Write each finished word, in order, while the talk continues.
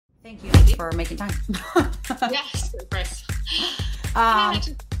Thank you for making time. Yes, of course. um,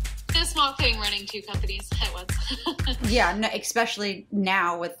 Just no small thing running two companies at once. yeah, no, especially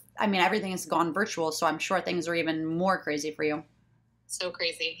now with, I mean, everything has gone virtual, so I'm sure things are even more crazy for you. So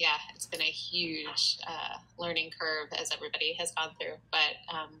crazy. Yeah, it's been a huge learning curve as everybody has gone through, but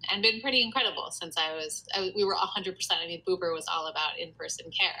and been pretty incredible since we were 100%. I mean, Boober was all about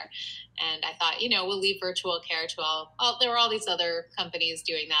in-person care, and I thought, we'll leave virtual care to all. There were all these other companies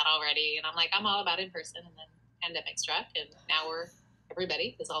doing that already, and I'm like, I'm all about in-person, and then pandemic struck, and now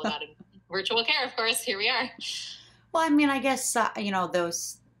everybody is all about virtual care. Of course, here we are. Well, I mean, I guess,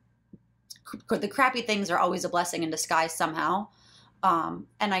 those, the crappy things are always a blessing in disguise somehow.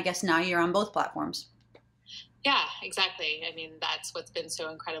 And I guess now you're on both platforms. Yeah, exactly. I mean, that's what's been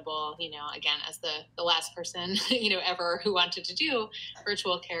so incredible, again, as the last person, ever who wanted to do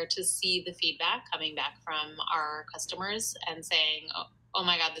virtual care, to see the feedback coming back from our customers and saying, oh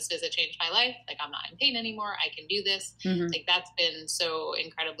my God, this visit changed my life. Like, I'm not in pain anymore. I can do this. Mm-hmm. Like, that's been so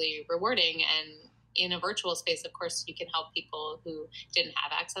incredibly rewarding. And in a virtual space, of course, you can help people who didn't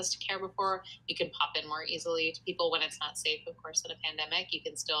have access to care before. You can pop in more easily to people when it's not safe, of course, in a pandemic. You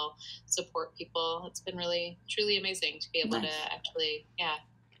can still support people. It's been really, truly amazing to be able Nice. to actually, yeah.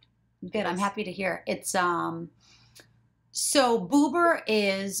 Good. I'm happy to hear. It's so Boober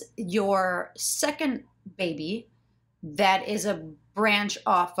is your second baby that is a branch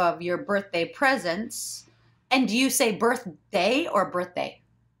off of your birthday presents. And do you say birthday or birthday?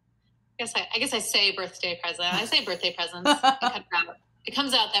 I guess I say birthday present. I say birthday presents. It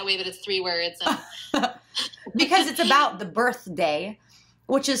comes out that way, but it's 3 words. Because it's about the birthday,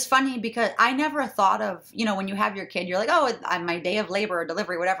 which is funny because I never thought of, when you have your kid, you're like, oh, on my day of labor or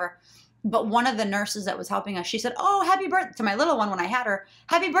delivery, whatever. But one of the nurses that was helping us, she said, oh, happy birthday to my little one when I had her,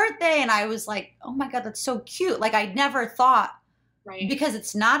 happy birthday. And I was like, oh my God, that's so cute. Like, I never thought, right. Because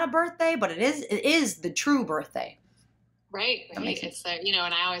it's not a birthday, but it is the true birthday. Right. It's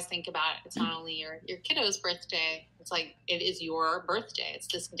and I always think about it's not only your kiddo's birthday. It's like it is your birthday. It's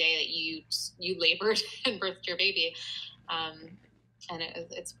this day that you labored and birthed your baby, and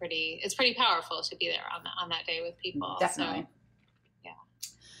it's pretty powerful to be there on that day with people. Definitely. So, yeah.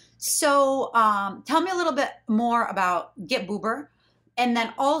 So tell me a little bit more about Get Boober, and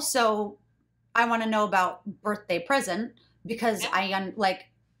then also I want to know about Birthday Present because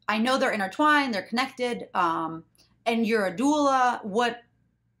I know they're intertwined, they're connected. And you're a doula.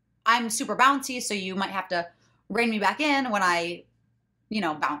 I'm super bouncy, so you might have to rein me back in when I,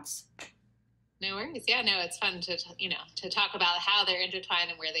 bounce. No worries. Yeah, no, it's fun to talk about how they're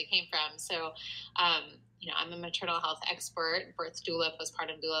intertwined and where they came from. So, I'm a maternal health expert, birth doula,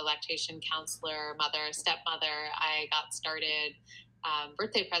 postpartum doula, lactation counselor, mother, stepmother. I got started.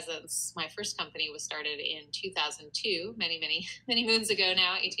 Birthday Presents, my first company was started in 2002, many, many, many moons ago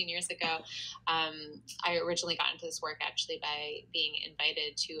now, 18 years ago. I originally got into this work actually by being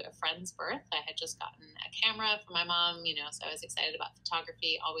invited to a friend's birth. I had just gotten a camera from my mom, so I was excited about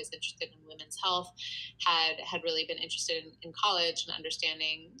photography, always interested in women's health, had really been interested in college, and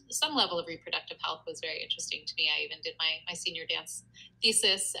understanding some level of reproductive health was very interesting to me. I even did my senior dance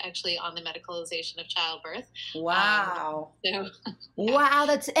thesis actually on the medicalization of childbirth. Wow. Yeah. Wow.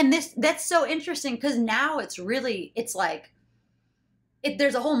 That's so interesting because now it's like,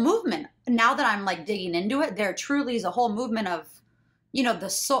 there's a whole movement now that I'm like digging into it. There truly is a whole movement of,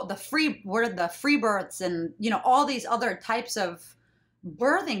 the free births and, all these other types of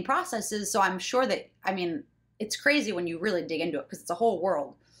birthing processes. So I'm sure that, it's crazy when you really dig into it because it's a whole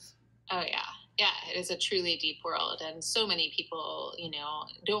world. Oh yeah. Yeah, it is a truly deep world, and so many people,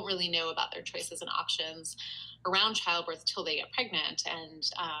 don't really know about their choices and options around childbirth till they get pregnant, and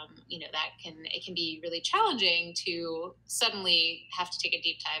it can be really challenging to suddenly have to take a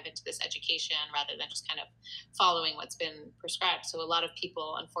deep dive into this education rather than just kind of following what's been prescribed. So a lot of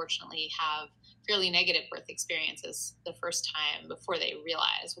people, unfortunately, have fairly negative birth experiences the first time before they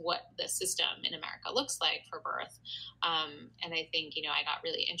realize what the system in America looks like for birth. And I think, I got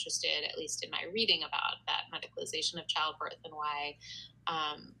really interested, at least in my reading, about that medicalization of childbirth and why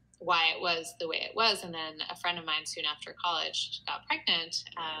it was the way it was. And then a friend of mine soon after college got pregnant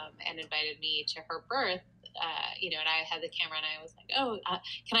and invited me to her birth, and I had the camera and I was like, oh,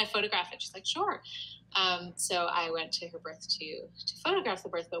 can I photograph it? She's like, sure. So I went to her birth to photograph the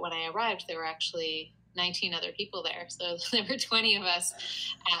birth, but when I arrived, there were actually 19 other people there. So there were 20 of us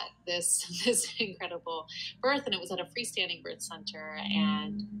at this incredible birth, and it was at a freestanding birth center.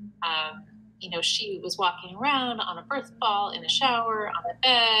 And she was walking around on a birth ball, in a shower, on a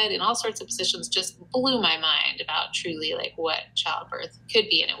bed, in all sorts of positions, just blew my mind about truly like what childbirth could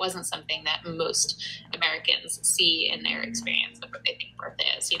be. And it wasn't something that most Americans see in their experience of what they think birth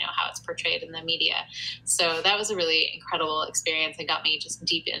is, how it's portrayed in the media. So that was a really incredible experience and got me just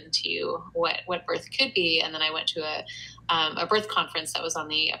deep into what birth could be. And then I went to a birth conference that was on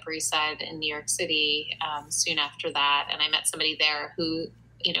the Upper East Side in New York City soon after that. And I met somebody there who,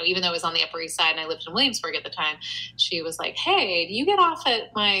 even though it was on the Upper East Side and I lived in Williamsburg at the time, she was like, "Hey, do you get off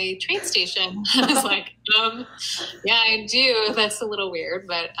at my train station?" I was like, yeah, I do. That's a little weird.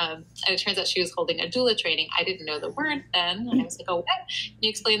 But and it turns out she was holding a doula training. I didn't know the word then. I was like, "Oh, what? Can you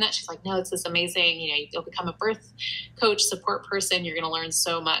explain that?" She's like, "No, it's this amazing, you'll become a birth coach, support person. You're going to learn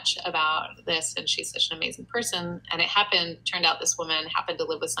so much about this." And she's such an amazing person. And it turned out this woman happened to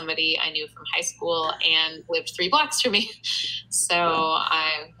live with somebody I knew from high school and lived 3 blocks from me. So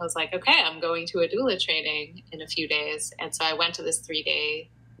I was like, okay, I'm going to a doula training in a few days. And so I went to this 3-day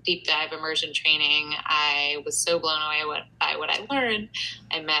deep dive immersion training. I was so blown away by what I learned.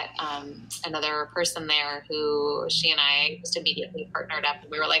 I met another person there who she and I just immediately partnered up, and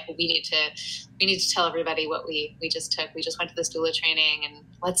we were like, well, we need to tell everybody what we just took. We just went to this doula training, and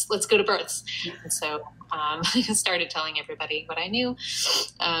let's go to births. And so I started telling everybody what I knew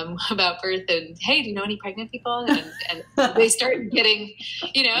about birth, and hey, do you know any pregnant people? And they started getting,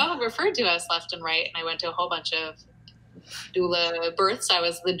 referred to us left and right. And I went to a whole bunch of doula births. I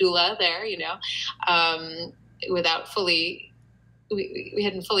was the doula there, without we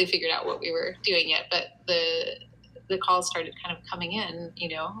hadn't fully figured out what we were doing yet, but the calls started kind of coming in,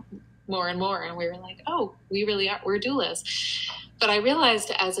 more and more. And we were like, oh, we're doulas. But I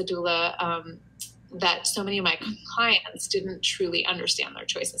realized as a doula, that so many of my clients didn't truly understand their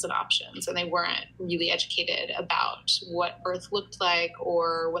choices and options, and they weren't really educated about what birth looked like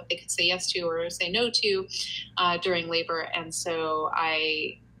or what they could say yes to or say no to during labor. And so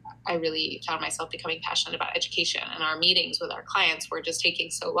I really found myself becoming passionate about education, and our meetings with our clients were just taking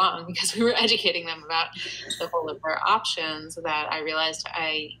so long because we were educating them about the whole of their options that I realized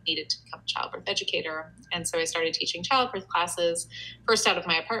I needed to become a childbirth educator. And so I started teaching childbirth classes, first out of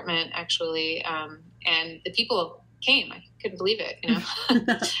my apartment, actually. And the people came. I couldn't believe it, And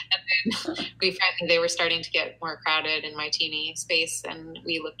then they were starting to get more crowded in my teeny space, and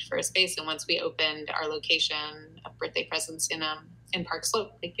we looked for a space. And once we opened our location of Birthday Presence in Park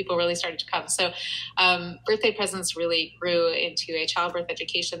Slope, people really started to come. So Birthday Presence really grew into a childbirth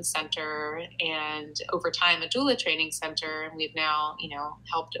education center, and over time a doula training center. And we've now,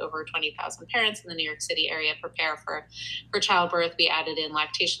 helped over 20,000 parents in the New York City area prepare for childbirth. We added in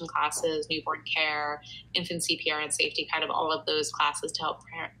lactation classes, newborn care, infant CPR and safety, kind of all of those classes to help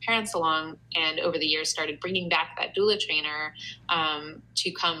parents along. And over the years started bringing back that doula trainer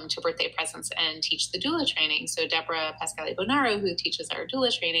to come to Birthday Presence and teach the doula training. So Deborah Pascali Bonaro, who teaches our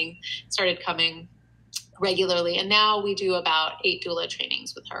doula training, started coming regularly. And now we do about 8 doula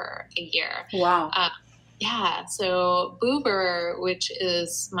trainings with her a year. Wow. Yeah. So Boober, which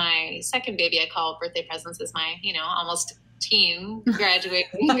is my second baby, I call Birthday Presence, is my, almost teen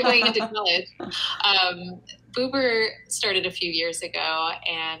graduating, going into college. Boober started a few years ago,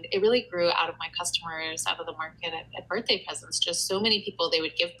 and it really grew out of my customers, out of the market at Birthday Presence. Just so many people, they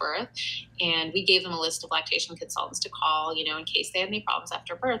would give birth, and we gave them a list of lactation consultants to call, in case they had any problems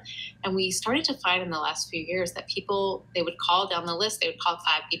after birth. And we started to find in the last few years that people, they would call down the list, they would call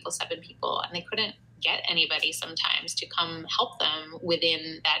 5 people, 7 people, and they couldn't get anybody sometimes to come help them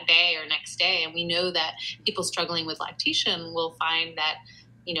within that day or next day. And we know that people struggling with lactation will find that,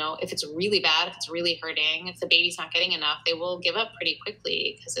 if it's really bad, if it's really hurting, if the baby's not getting enough, they will give up pretty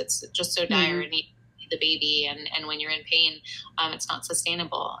quickly because it's just so dire and need the baby. And when you're in pain, it's not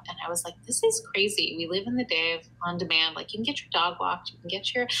sustainable. And I was like, this is crazy. We live in the day of on demand. Like, you can get your dog walked, you can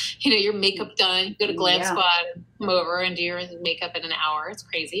get your, your makeup done, you go to Glam Squad and come over and do your makeup in an hour. It's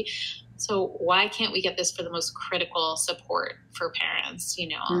crazy. So why can't we get this for the most critical support for parents,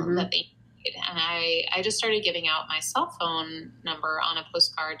 that they need? And I just started giving out my cell phone number on a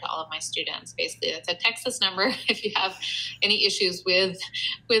postcard to all of my students. Basically, it's a Texas number if you have any issues with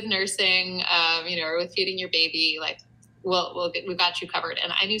nursing, or with feeding your baby, we've got you covered.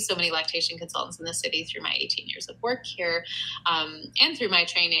 And I knew so many lactation consultants in the city through my 18 years of work here, and through my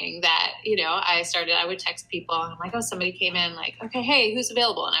training that, I would text people. I'm like, oh, somebody came in, like, okay, hey, who's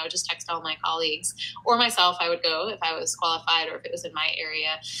available? And I would just text all my colleagues or myself. I would go if I was qualified or if it was in my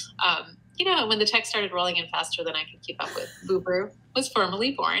area. When the text started rolling in faster than I could keep up with, Boober was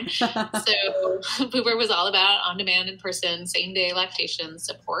formally born. So Boober was all about on-demand, in-person, same-day lactation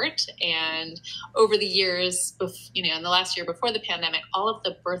support. And over the years, in the last year before the pandemic, all of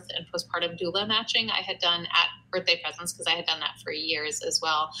the birth and postpartum doula matching I had done at Birthday Presence, because I had done that for years as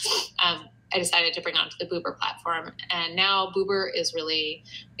well. I decided to bring onto the Boober platform. And now Boober is really,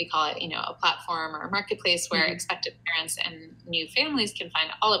 we call it, a platform or a marketplace where expectant parents and new families can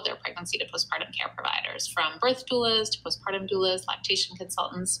find all of their pregnancy to postpartum care providers, from birth doulas to postpartum doulas, lactation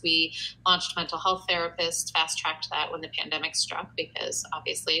consultants. We launched mental health therapists, fast-tracked that when the pandemic struck, because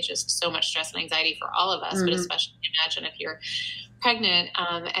obviously it's just so much stress and anxiety for all of us, but especially imagine if you're pregnant.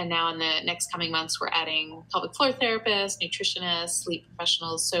 And now in the next coming months, we're adding pelvic floor therapists, nutritionists, sleep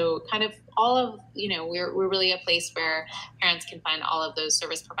professionals. So kind of all of, we're really a place where parents can find all of those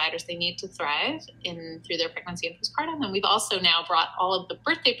service providers they need to thrive through their pregnancy and postpartum. And we've also now brought all of the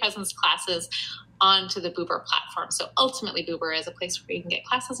Birthday Presence classes onto the Boober platform. So ultimately, Boober is a place where you can get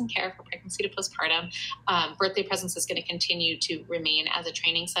classes and care for pregnancy to postpartum. Birthday Presence is going to continue to remain as a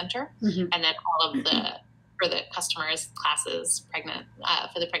training center. And then all of for the customers, classes,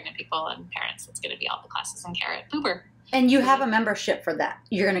 for the pregnant people and parents, it's going to be all the classes and care at Boober. And you have a membership for that.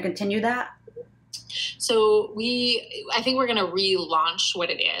 You're going to continue that? So I think we're going to relaunch what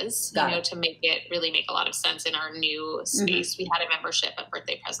it is, to make it really make a lot of sense in our new space. We had a membership at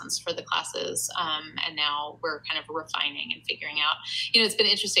Birthday Presence for the classes. And now we're kind of refining and figuring out, it's been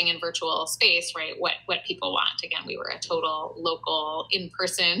interesting in virtual space, right? What people want. Again, we were a total local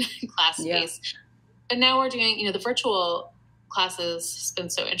in-person class space. But now we're doing, the virtual classes has been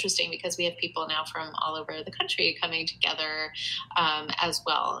so interesting because we have people now from all over the country coming together as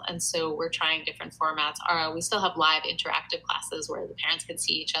well. And so we're trying different formats. We still have live interactive classes where the parents can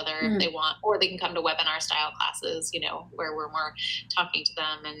see each other if they want, or they can come to webinar style classes, where we're more talking to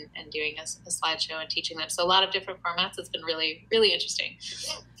them and doing a slideshow and teaching them. So a lot of different formats. It's been really, really interesting.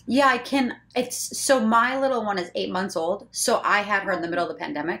 Yeah, so my little one is 8 months old. So I had her in the middle of the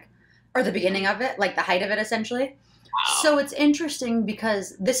pandemic. Or the beginning of it, like the height of it, essentially. Wow. So it's interesting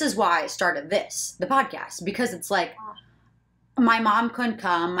because this is why I started the podcast, because it's like my mom couldn't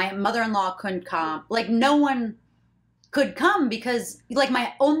come, my mother-in-law couldn't come, like no one could come because like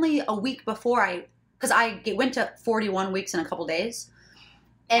only a week before because I went to 41 weeks in a couple days.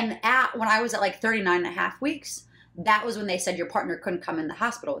 And when I was at like 39 and a half weeks, that was when they said your partner couldn't come in the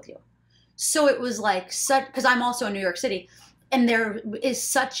hospital with you. So it was like because I'm also in New York City. And there is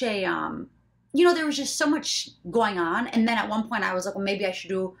such a, there was just so much going on. And then at one point I was like, well, maybe I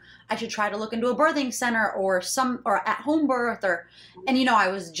should try to look into a birthing center or at home birth and I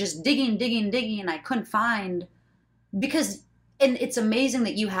was just digging and I couldn't find and it's amazing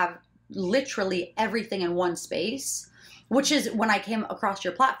that you have literally everything in one space, which is when I came across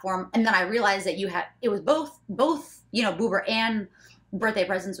your platform. And then I realized that it was both, Boober and Birthday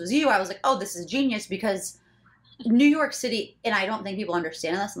Presence was you. I was like, oh, this is genius because New York City, and I don't think people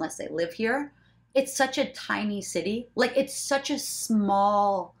understand this unless they live here, it's such a tiny city. Like it's such a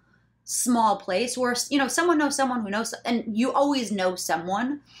small place where, someone knows someone who knows, and you always know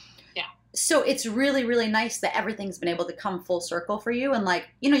someone. Yeah. So it's really, really nice that everything's been able to come full circle for you. And like,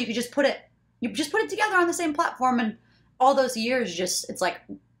 you could just put it together on the same platform and all those years it's like,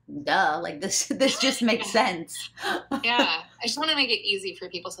 duh, like this just makes sense. Yeah. I just want to make it easy for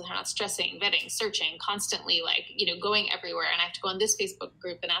people so they're not stressing, vetting, searching, constantly going everywhere. And I have to go on this Facebook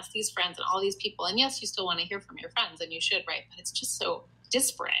group and ask these friends and all these people. And yes, you still want to hear from your friends and you should, right? But it's just so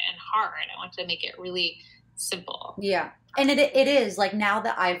disparate and hard. I want to make it really simple. Yeah. And it is like now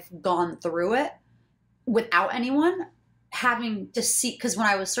that I've gone through it without anyone having to see, because when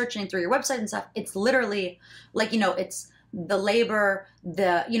I was searching through your website and stuff, it's literally like, it's the labor,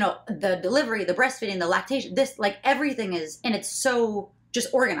 the delivery, the breastfeeding, the lactation, everything is, and it's so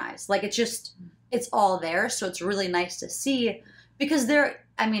just organized. Like it's all there. So it's really nice to see because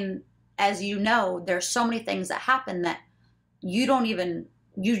as there's so many things that happen that you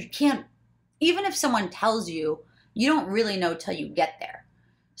can't, even if someone tells you, you don't really know till you get there.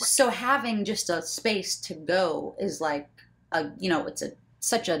 Right. So having just a space to go is like, it's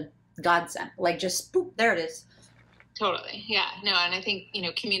such a godsend, like just boop, there it is. Totally. Yeah. No, and I think,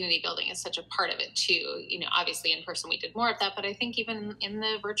 community building is such a part of it too. Obviously in person we did more of that, but I think even in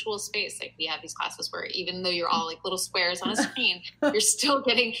the virtual space, like we have these classes where even though you're all like little squares on a screen, you're still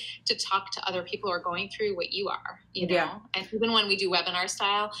getting to talk to other people who are going through what you are, Yeah. And even when we do webinar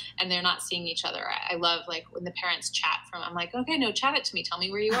style and they're not seeing each other, I love like when the parents chat I'm like, okay, no, chat it to me. Tell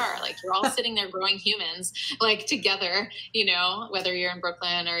me where you are. Like you're all sitting there growing humans like together, whether you're in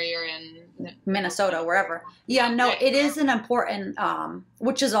Brooklyn or you're in Minnesota, wherever. Yeah, no, right. It is an important,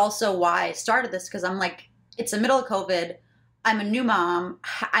 which is also why I started this, because I'm like, it's the middle of COVID. I'm a new mom.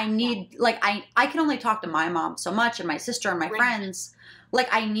 I Yeah. need, like, I can only talk to my mom so much and my sister and my Right. friends. Like,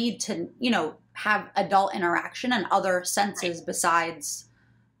 I need to, have adult interaction and other Right. senses besides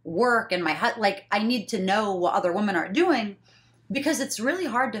work and like, I need to know what other women are doing because it's really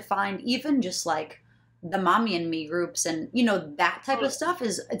hard to find even just like the mommy and me groups and, that type of Totally. stuff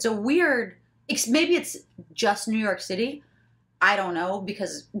it's a weird, maybe it's just New York City. I don't know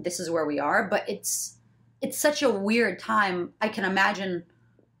because this is where we are, but it's such a weird time. I can imagine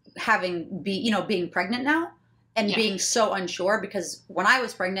being pregnant now and Yeah. being so unsure because when I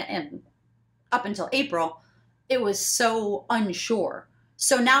was pregnant and up until April, it was so unsure.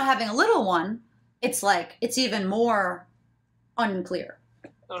 So now having a little one, it's like it's even more unclear.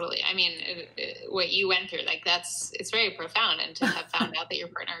 Totally. I mean, what you went through, like it's very profound. And to have found out that your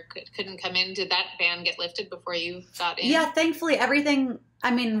partner couldn't come in, did that ban get lifted before you got in? Yeah, thankfully everything.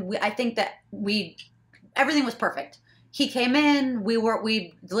 I mean, I think that everything was perfect. He came in.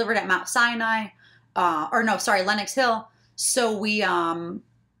 We delivered at Mount Sinai, or no, sorry, Lenox Hill. So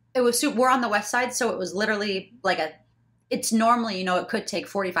it was we're on the west side, so it was literally like it's normally, it could take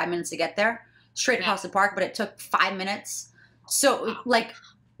 45 minutes to get there straight Yeah. across the park, but it took 5 minutes. So Wow. like,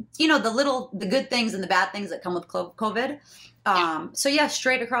 the good things and the bad things that come with COVID. Yeah. So yeah,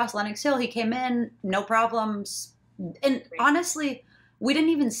 straight across Lenox Hill, he came in, no problems. And Great. honestly, we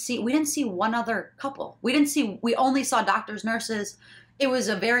didn't see one other couple. We only saw doctors, nurses. It was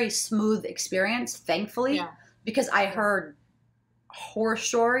a very smooth experience, thankfully, Yeah. because I heard horror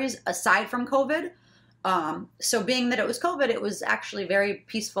stories aside from COVID. So being that it was COVID, it was actually very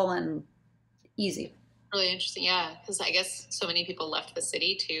peaceful and easy. Really interesting. Yeah. Because I guess so many people left the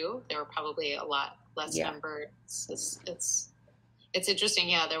city too. There were probably a lot less Yeah. numbered. It's interesting.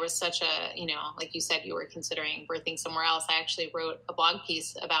 Yeah. There was such a, like you said, you were considering birthing somewhere else. I actually wrote a blog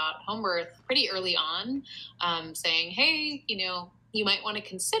piece about home birth pretty early on, saying, hey, you might want to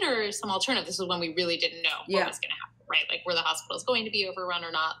consider some alternative. This is when we really didn't know what was going to happen, right? Like, were the hospitals going to be overrun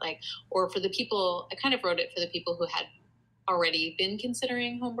or not? Like, or for the people, I kind of wrote it for the people who had already been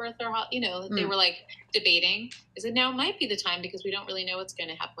considering home birth or, they were like debating, is it now might be the time because we don't really know what's going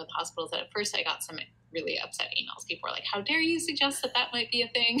to happen with hospitals. And at first I got some really upset emails. People were like, how dare you suggest that might be a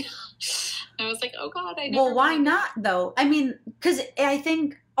thing? And I was like, oh God, I know. Well, why not though? I mean, because I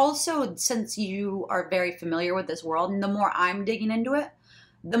think also since you are very familiar with this world and the more I'm digging into it,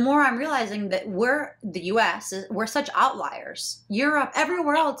 the more I'm realizing that the US, we're such outliers. Europe,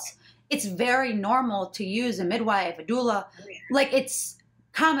 everywhere else, it's very normal to use a midwife, a doula. Like it's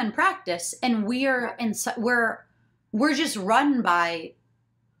common practice. And we're just run by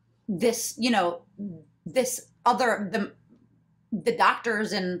this, this other, the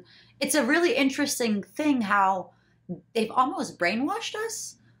doctors. And it's a really interesting thing how they've almost brainwashed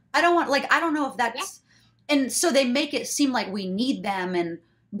us. I don't know if that's, and so they make it seem like we need them.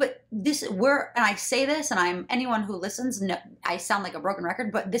 But and I say this, and anyone who listens, no, I sound like a broken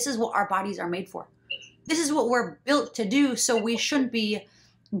record, but this is what our bodies are made for. This is what we're built to do. So we shouldn't be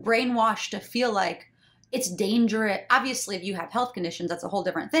brainwashed to feel like it's dangerous. Obviously, if you have health conditions, that's a whole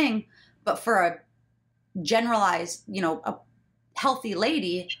different thing. But for a generalized, a healthy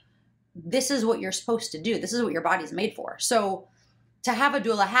lady, this is what you're supposed to do. This is what your body's made for. So to have a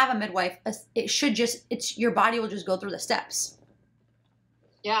doula, have a midwife, your body will just go through the steps.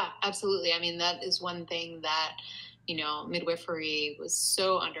 Yeah, absolutely. I mean, that is one thing that, midwifery was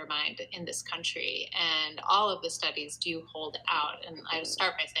so undermined in this country, and all of the studies do hold out. And I would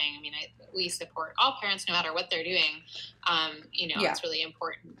start by saying, we support all parents no matter what they're doing. It's really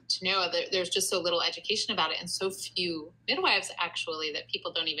important to know that there's just so little education about it and so few midwives actually that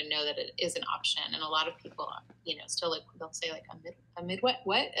people don't even know that it is an option. And a lot of people, still they'll say like a midwife,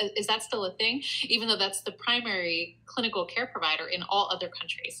 what? Is that still a thing? Even though that's the primary clinical care provider in all other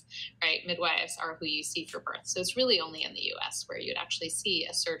countries, right? Midwives are who you see for birth. So it's really only in the US where you'd actually see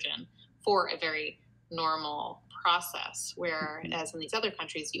a surgeon for a very normal process, whereas in these other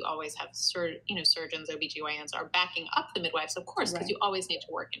countries you always have surgeons, OBGYNs are backing up the midwives, of course, because you always need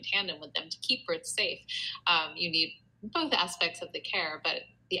to work in tandem with them to keep birth safe. You need both aspects of the care, but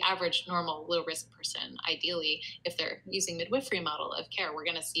the average normal low risk person, ideally, if they're using midwifery model of care, we're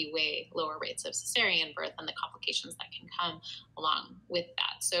going to see way lower rates of cesarean birth and the complications that can come along with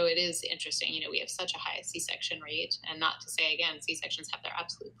that. So it is interesting. We have such a high C-section rate, and not to say again, C-sections have their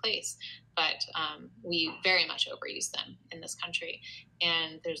absolute place, but we very much overuse them in this country.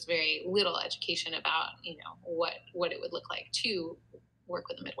 And there's very little education about, what it would look like to work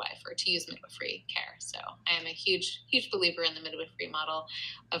with a midwife or to use midwifery care. So I am a huge, huge believer in the midwifery model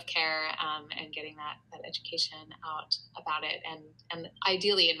of care, and getting that education out about it. And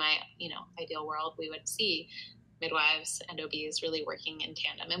ideally in my, ideal world, we would see midwives and OBs really working in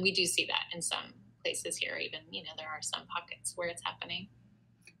tandem. And we do see that in some places here, even, there are some pockets where it's happening.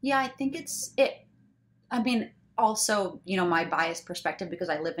 Yeah, I think I mean, also, my biased perspective because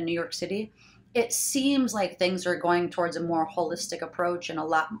I live in New York City, it seems like things are going towards a more holistic approach and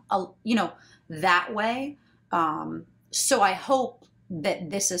that way. So I hope that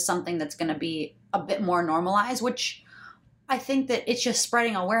this is something that's going to be a bit more normalized, which I think that it's just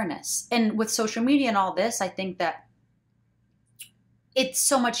spreading awareness. And with social media and all this, I think that it's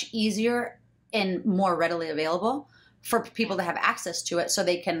so much easier and more readily available for people to have access to it so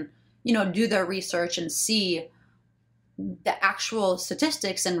they can, do their research and see the actual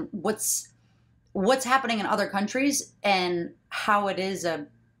statistics and what's happening in other countries and how it is a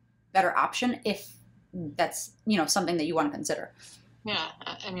better option if that's, something that you want to consider. Yeah,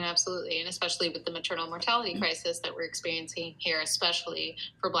 I mean, absolutely. And especially with the maternal mortality crisis that we're experiencing here, especially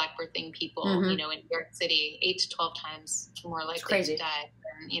for Black birthing people, in New York City, 8 to 12 times more likely to die.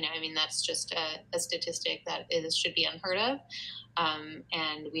 And, I mean, that's just a statistic that should be unheard of.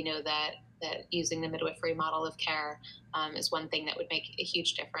 And we know that using the midwifery model of care is one thing that would make a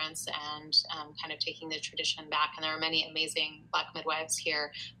huge difference and kind of taking the tradition back. And there are many amazing Black midwives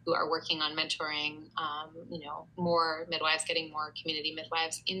here who are working on mentoring, more midwives, getting more community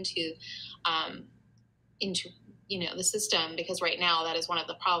midwives into the system, because right now that is one of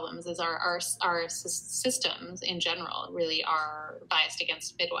the problems is our systems in general really are biased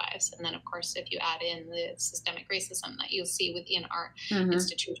against midwives. And then of course, if you add in the systemic racism that you'll see within our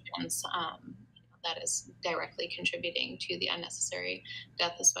institutions, that is directly contributing to the unnecessary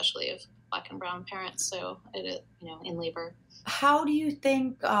death, especially of Black and brown parents. So in labor. How do you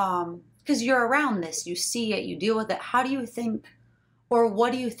think, because you're around this, you see it, you deal with it. How do you think, or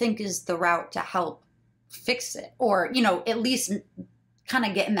what do you think is the route to help fix it, or at least kind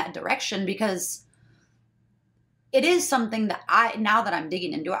of get in that direction? Because it is something that now that I'm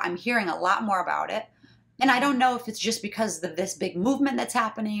digging into it, I'm hearing a lot more about it, and I don't know if it's just because of this big movement that's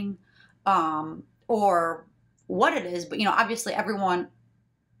happening, or what it is, but obviously I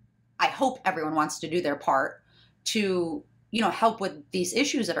hope everyone wants to do their part to help with these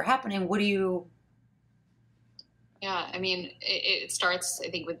issues that are happening. What do you? Yeah, I mean, it starts,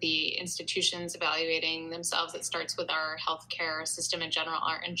 I think, with the institutions evaluating themselves. It starts with our healthcare system in general,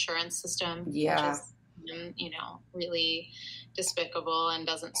 our insurance system, which is, really despicable and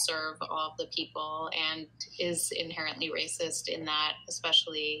doesn't serve all of the people and is inherently racist in that,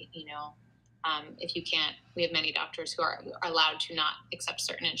 especially, if you can't, we have many doctors who are allowed to not accept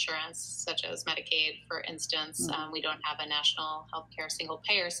certain insurance, such as Medicaid, for instance. We don't have a national healthcare single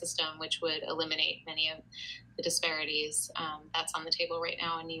payer system, which would eliminate many of the disparities that's on the table right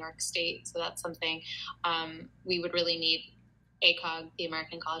now in New York State. So that's something we would really need ACOG, the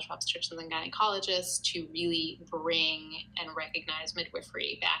American College of Obstetricians and Gynecologists, to really bring and recognize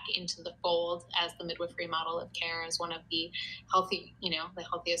midwifery back into the fold as the midwifery model of care, as one of the the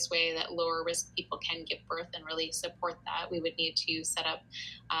healthiest way that lower risk people can give birth, and really support that. We would need to set up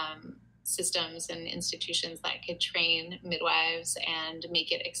systems and institutions that could train midwives and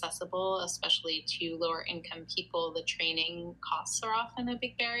make it accessible, especially to lower income people. The training costs are often a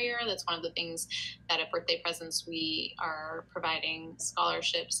big barrier. That's one of the things that at Birthday Presence we are providing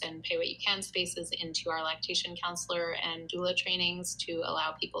scholarships and pay what you can spaces into our lactation counselor and doula trainings to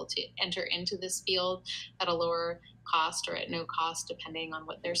allow people to enter into this field at a lower cost or at no cost, depending on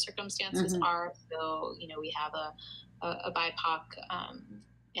what their circumstances are. So, we have a BIPOC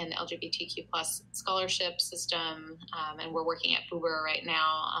and LGBTQ plus scholarship system. And we're working at Buber right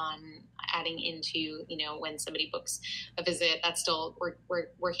now on adding into, when somebody books a visit, that's still, we're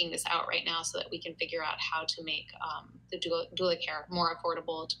working this out right now so that we can figure out how to make the doula care more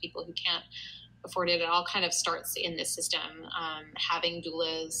affordable to people who can't afford it. It all kind of starts in this system. Having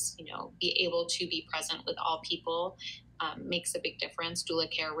doulas, be able to be present with all people makes a big difference.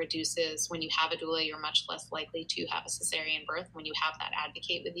 Doula care reduces, when you have a doula, you're much less likely to have a cesarean birth when you have that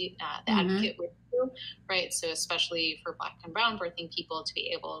advocate with you, advocate with you, right? So especially for Black and brown birthing people, to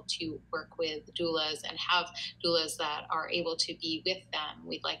be able to work with doulas and have doulas that are able to be with them,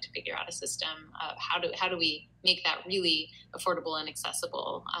 we'd like to figure out a system of how do we make that really affordable and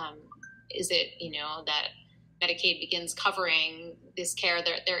accessible. Is it, that Medicaid begins covering this care?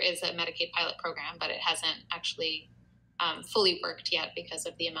 There is a Medicaid pilot program, but it hasn't actually fully worked yet because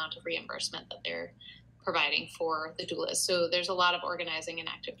of the amount of reimbursement that they're providing for the doulas. So there's a lot of organizing and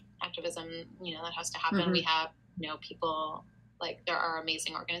activism, that has to happen. We have, people like, there are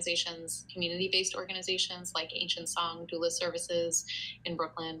amazing organizations, community-based organizations like Ancient Song Doula Services in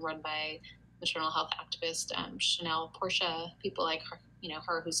Brooklyn, run by maternal health activist Chanel Portia, people like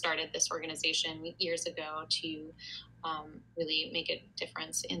her who started this organization years ago to really make a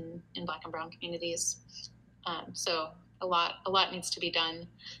difference in Black and brown communities. So a lot needs to be done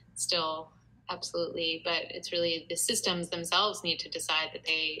still, absolutely, but it's really the systems themselves need to decide that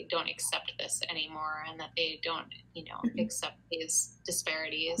they don't accept this anymore, and that they don't, accept these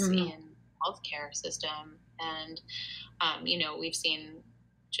disparities in healthcare system. And, we've seen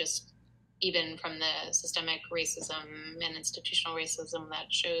just even from the systemic racism and institutional racism that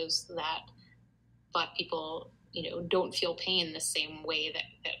shows that Black people, don't feel pain the same way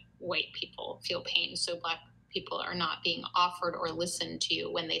that white people feel pain. So Black people are not being offered or listened to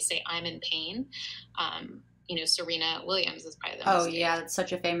when they say, I'm in pain. Serena Williams is probably the most yeah, it's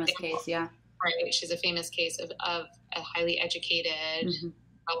such a famous case, yeah. Right, she's a famous case of a highly educated,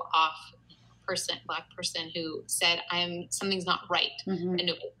 well-off Black person who said, something's not right, and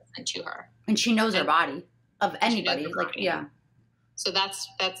nobody listened to her. And she knows her body of anybody, yeah. So that's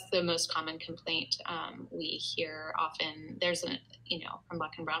the most common complaint we hear often. There's from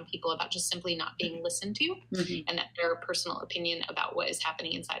Black and brown people about just simply not being listened to, and that their personal opinion about what is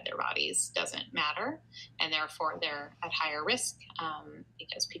happening inside their bodies doesn't matter, and therefore they're at higher risk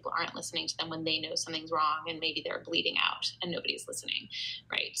because people aren't listening to them when they know something's wrong and maybe they're bleeding out and nobody's listening,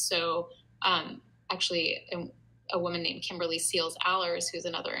 right? So actually, a woman named Kimberly Seals Allers, who's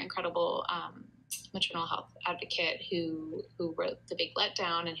another incredible maternal health advocate who wrote The Big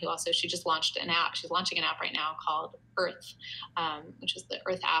Letdown, and she just launched an app. She's launching an app right now called Earth, which is the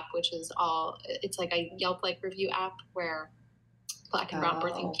Earth app, which is it's like a Yelp-like review app where Black and brown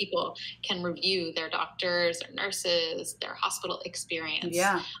birthing people can review their doctors, their nurses, their hospital experience.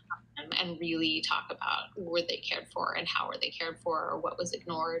 Yeah. And really talk about were they cared for and how were they cared for or what was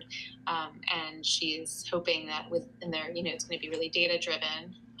ignored. And she's hoping that within there, it's going to be really data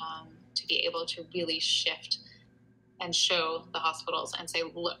driven to be able to really shift and show the hospitals and say,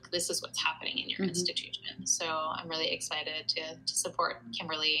 look, this is what's happening in your institution. So I'm really excited to support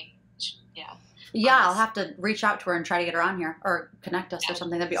Kimberly. Yeah, I'll have to reach out to her and try to get her on here or connect us or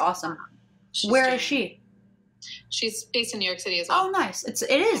something. That'd be awesome. Where is she? She's based in New York City as well. Oh, nice. It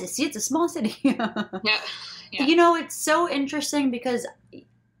is. See, it's a small city. Yeah. It's so interesting because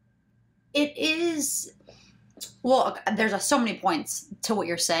it is, well, there's so many points to what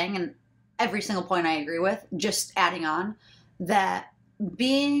you're saying, and every single point I agree with. Just adding on that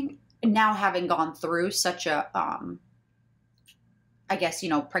having gone through such a, I guess,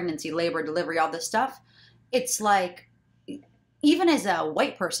 pregnancy, labor, delivery, all this stuff, it's like, even as a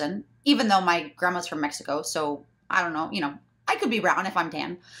white person, even though my grandma's from Mexico, so I don't know, I could be brown if I'm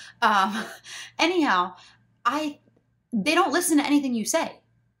tan. Anyhow, they don't listen to anything you say.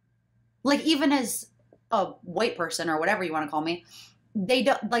 Like, even as a white person or whatever you want to call me, they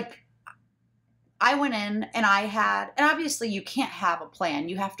don't, like, I went in and and obviously you can't have a plan.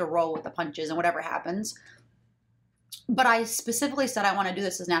 You have to roll with the punches and whatever happens. But I specifically said, I want to do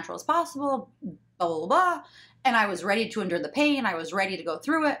this as natural as possible, blah, blah, blah. And I was ready to endure the pain. I was ready to go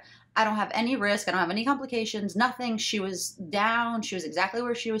through it. I don't have any risk. I don't have any complications, nothing. She was down. She was exactly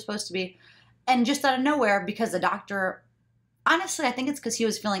where she was supposed to be. And just out of nowhere, because the doctor, honestly, I think it's because he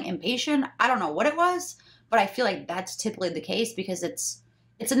was feeling impatient. I don't know what it was, but I feel like that's typically the case because it's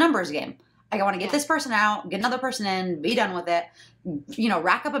a numbers game. I want to get this person out, get another person in, be done with it,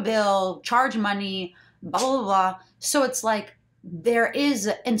 rack up a bill, charge money, blah, blah, blah. So it's like,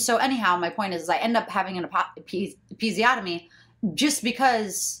 and so anyhow, my point is I end up having an episiotomy just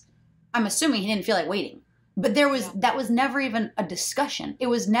because I'm assuming he didn't feel like waiting. But that was never even a discussion. It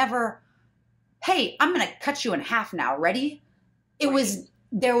was never, hey, I'm going to cut you in half now. Ready? It was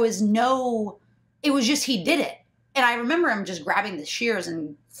just, he did it. And I remember him just grabbing the shears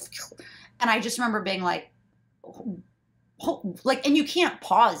and I just remember being like, and you can't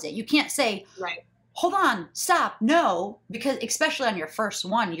pause it. You can't say, right, hold on, stop, no, because especially on your first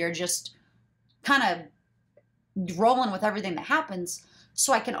one, you're just kind of rolling with everything that happens.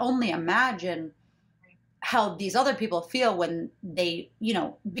 So I can only imagine how these other people feel when they,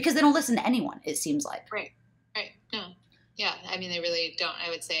 because they don't listen to anyone, it seems like. Right. No. Yeah. I mean, they really don't. I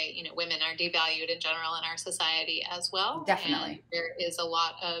would say, women are devalued in general in our society as well. Definitely. And there is a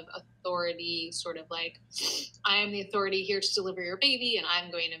lot of authority, sort of like, I am the authority here to deliver your baby and I'm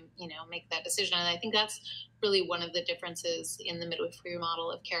going to, make that decision. And I think that's really one of the differences in the midwifery model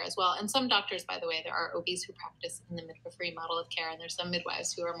of care as well. And some doctors, by the way, there are OBs who practice in the midwifery model of care, and there's some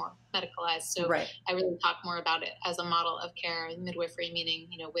midwives who are more medicalized. So right. I really talk more about it as a model of care, midwifery meaning,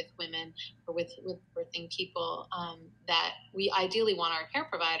 with women or with birthing people, that we ideally want our care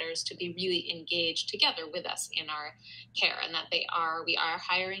providers to be really engaged together with us in our care, and that we are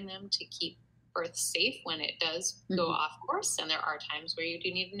hiring them to keep birth safe when it does go off course. And there are times where you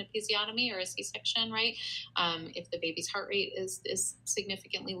do need an episiotomy or a C-section, right? If the baby's heart rate is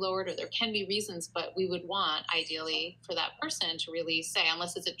significantly lowered, or there can be reasons, but we would want ideally for that person to really say,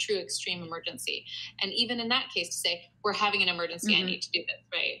 unless it's a true extreme emergency. And even in that case to say, we're having an emergency, I need to do this,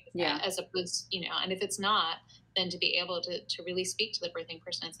 right? Yeah. As opposed, and if it's not, then to be able to really speak to the birthing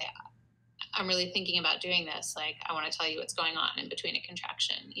person and say, I'm really thinking about doing this. Like, I want to tell you what's going on in between a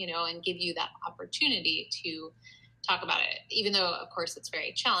contraction, and give you that opportunity to talk about it, even though of course it's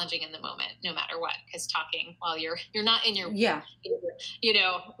very challenging in the moment, no matter what, because talking while you're not in your,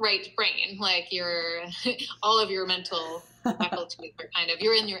 right brain, like you're all of your mental faculties are kind of,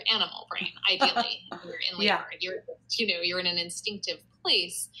 you're in your animal brain, ideally. You're in labor, you're in an instinctive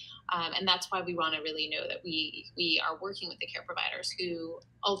place. And that's why we want to really know that we are working with the care providers who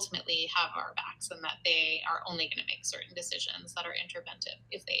ultimately have our backs, and that they are only going to make certain decisions that are interventive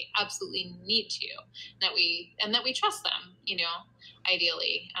if they absolutely need to, and that we trust them,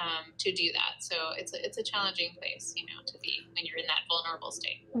 ideally, to do that. So it's a challenging place, to be when you're in that vulnerable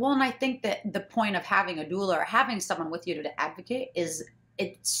state. Well, and I think that the point of having a doula or having someone with you to advocate it's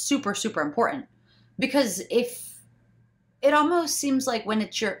super, super important, because if it almost seems like when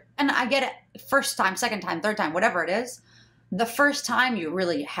it's and I get it, first time, second time, third time, whatever it is, the first time you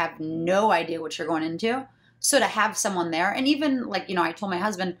really have no idea what you're going into. So to have someone there, and even like, I told my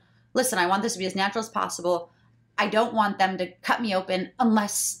husband, listen, I want this to be as natural as possible. I don't want them to cut me open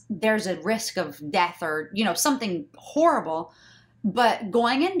unless there's a risk of death or, something horrible. But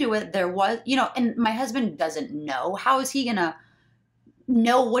going into it, there was, and my husband doesn't know. How is he going to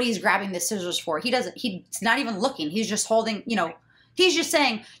know what he's grabbing the scissors for? He's not even looking. He's just holding, he's just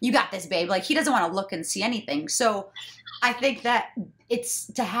saying, you got this, babe. Like, he doesn't want to look and see anything. So I think that it's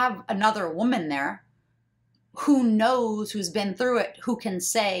to have another woman there who knows, who's been through it, who can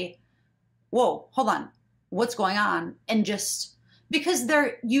say, whoa, hold on, what's going on? And just because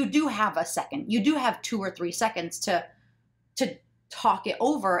you do have a second, you do have 2 or 3 seconds to talk it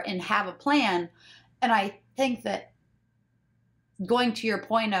over and have a plan. And I think that, going to your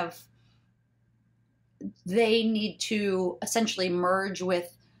point of, they need to essentially merge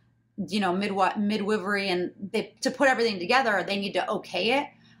with, midwifery, and to put everything together, they need to okay it.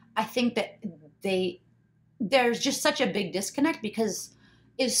 I think that there's just such a big disconnect, because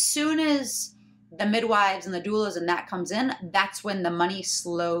as soon as the midwives and the doulas and that comes in, that's when the money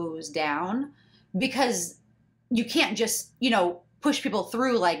slows down, because you can't just, push people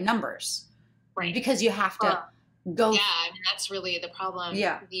through like numbers, right? Because you have to go. Yeah, that's really the problem.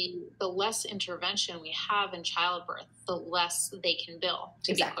 Yeah. The less intervention we have in childbirth, the less they can bill,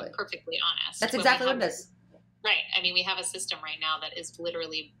 to be perfectly honest. That's exactly what it is. Right. I mean, we have a system right now that is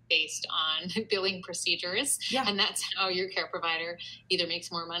literally based on billing procedures. Yeah. And that's how your care provider either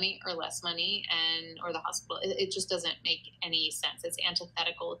makes more money or less money, or the hospital. It just doesn't make any sense. It's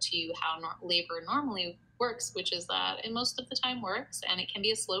antithetical to how labor normally works, which is that it most of the time works, and it can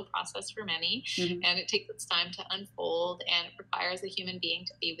be a slow process for many, and it takes its time to unfold, and it requires a human being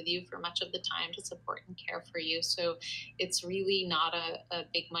to be with you for much of the time to support and care for you. So it's really not a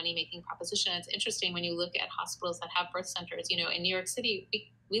big money-making proposition. It's interesting when you look at hospitals that have birth centers. In New York City,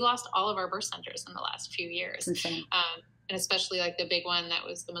 we lost all of our birth centers in the last few years. Insane. And especially like the big one that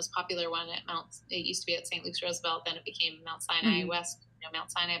was the most popular one at it used to be at St. Luke's Roosevelt, then it became Mount Sinai West.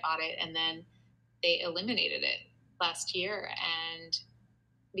 Mount Sinai bought it, and then they eliminated it last year. And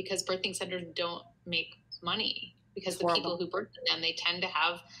because birthing centers don't make money, because the people who birth them, they tend to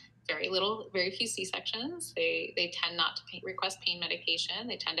have very few C-sections. They tend not to request pain medication.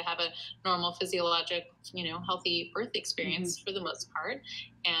 They tend to have a normal physiologic, healthy birth experience for the most part.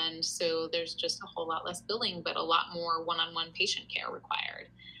 And so there's just a whole lot less billing, but a lot more one-on-one patient care required.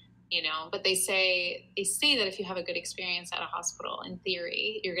 But they say that if you have a good experience at a hospital, in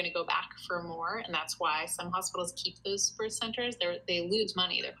theory, you're going to go back for more. And that's why some hospitals keep those birth centers. They lose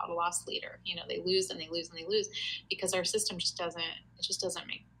money. They're called a loss leader. They lose and they lose and they lose, because our system just doesn't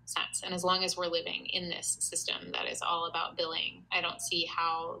make sense. And as long as we're living in this system that is all about billing, I don't see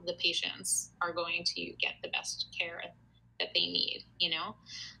how the patients are going to get the best care that they need,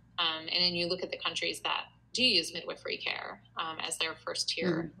 and then you look at the countries that do use midwifery care as their first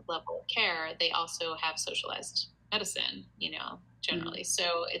tier level of care, they also have socialized medicine, generally.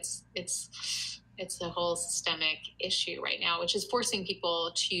 So it's a whole systemic issue right now, which is forcing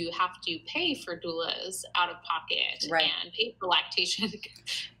people to have to pay for doulas out of pocket and pay for lactation care.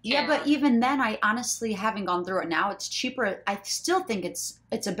 Yeah, but even then, I honestly, having gone through it now, it's cheaper. I still think it's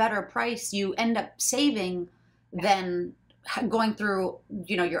a better price. You end up saving than going through,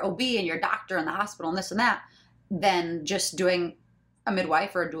 your OB and your doctor and the hospital and this and that, than just doing a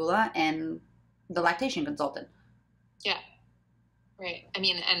midwife or a doula and the lactation consultant. Yeah. Right. I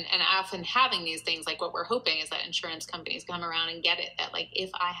mean, and often having these things, like what we're hoping is that insurance companies come around and get it, that like,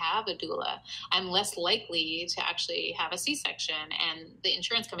 if I have a doula, I'm less likely to actually have a C-section, and the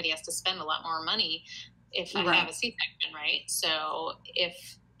insurance company has to spend a lot more money if I have a C-section, right? So if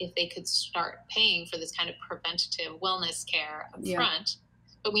they could start paying for this kind of preventative wellness care up front.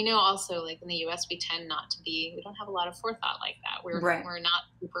 But we know also, like in the U.S., we tend not to be, we don't have a lot of forethought like that. We're not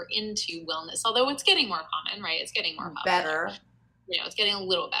super into wellness, although it's getting more common, right? It's getting more popular. Better. You know, it's getting a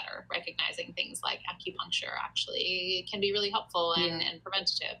little better. Recognizing things like acupuncture actually can be really helpful and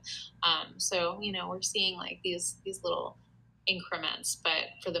preventative. So, you know, we're seeing like these little increments,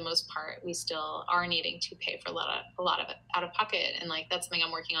 but for the most part, we still are needing to pay for a lot of it out of pocket. And like, that's something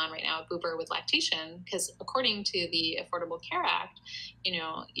I'm working on right now at Buber with lactation, because according to the Affordable Care Act, you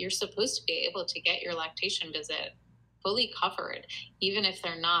know, you're supposed to be able to get your lactation visit fully covered, even if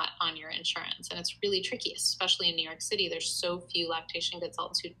they're not on your insurance. And it's really tricky, especially in New York City. There's so few lactation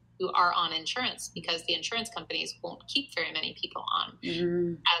consultants who are on insurance, because the insurance companies won't keep very many people on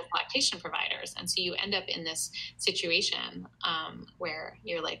as lactation providers. And so you end up in this situation where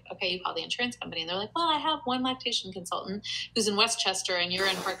you're like, okay, you call the insurance company and they're like, well, I have one lactation consultant who's in Westchester and you're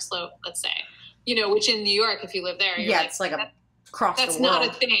in Park Slope, let's say, you know, which in New York, if you live there, you're it's like across that's the world. Not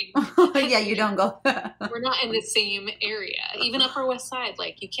a thing. Yeah, you don't go. We're not in the same area. Even Upper West Side,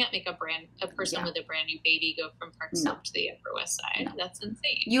 like you can't make a person with a brand new baby go from Park Slope to the Upper West Side. No. That's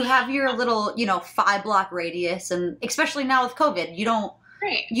insane. You have your little, 5-block radius, and especially now with COVID, you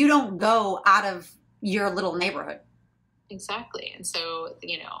don't go out of your little neighborhood. Exactly. And so,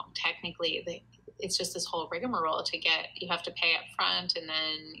 technically it's just this whole rigmarole you have to pay up front and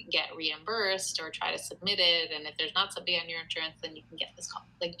then get reimbursed or try to submit it. And if there's not somebody on your insurance, then you can get this called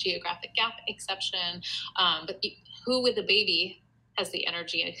like geographic gap exception. But who with a baby has the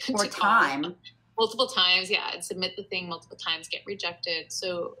energy or time multiple times? Yeah. And submit the thing multiple times, get rejected.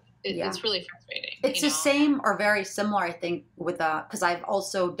 So it's really frustrating. It's the same or very similar, I think, with because I've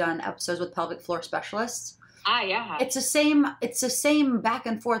also done episodes with pelvic floor specialists. Yeah. It's the same back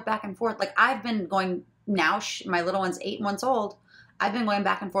and forth. Like I've been going now, my little one's 8 months old. I've been going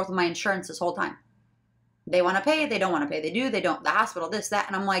back and forth with my insurance this whole time. They want to pay, they don't want to pay. They do, they don't, the hospital, this, that.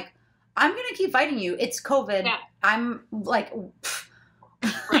 And I'm like, I'm going to keep fighting you. It's COVID. Yeah. I'm like,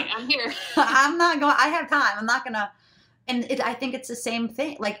 right, I'm here. I'm not going, I have time. I'm not going to, and I think it's the same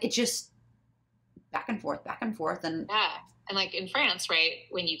thing. Like it just back and forth. And yeah. And like in France, right,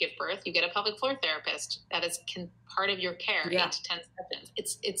 when you give birth, you get a pelvic floor therapist. That is part of your care, 8 to 10 sessions.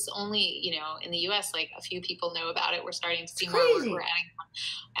 It's only, in the U.S., like a few people know about it. We're starting to see more. We're adding on.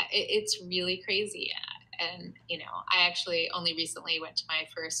 It's really crazy. And, I actually only recently went to my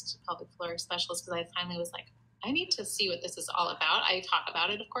first pelvic floor specialist because I finally was like, I need to see what this is all about. I talk about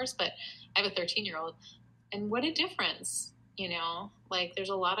it, of course, but I have a 13-year-old. And what a difference. Like there's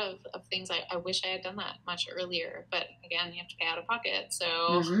a lot of things I wish I had done that much earlier, but again, you have to pay out of pocket.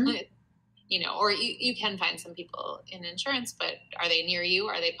 So, or you can find some people in insurance, but are they near you?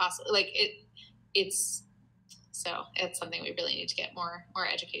 Are they possible? Like it's something we really need to get more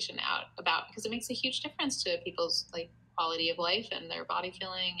education out about, because it makes a huge difference to people's like quality of life and their body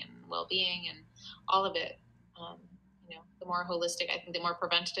feeling and well-being and all of it. The more holistic, I think the more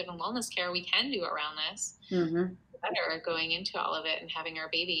preventative and wellness care we can do around this, better going into all of it and having our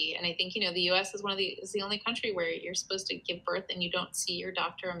baby. And I think, the U.S. is the only country where you're supposed to give birth and you don't see your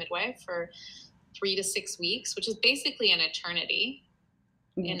doctor or midwife for 3 to 6 weeks, which is basically an eternity.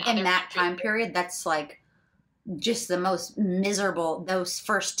 In that time period, that's like just the most miserable. Those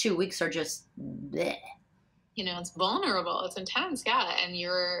first 2 weeks are just bleh. It's vulnerable. It's intense. Yeah. And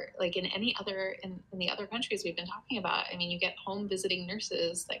you're like in the other countries we've been talking about. I mean, you get home visiting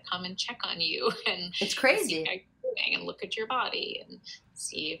nurses that come and check on you and it's crazy and look at your body and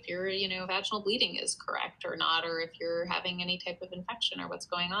see if your, vaginal bleeding is correct or not, or if you're having any type of infection or what's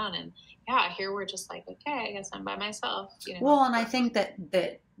going on. And yeah, here we're just like, okay, I guess I'm by myself. Well, and I think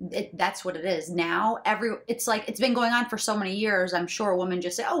that's what it is now. It's like, it's been going on for so many years. I'm sure women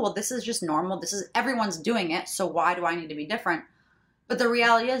just say, oh, well, this is just normal. Everyone's doing it. So why do I need to be different? But the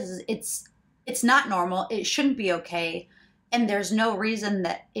reality is it's not normal. It shouldn't be okay. And there's no reason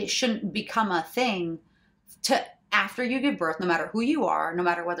that it shouldn't become a thing after you give birth, no matter who you are, no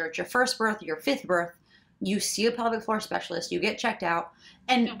matter whether it's your first birth, your 5th birth, you see a pelvic floor specialist, you get checked out.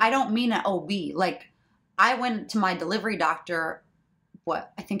 And I don't mean an OB. Like I went to my delivery doctor,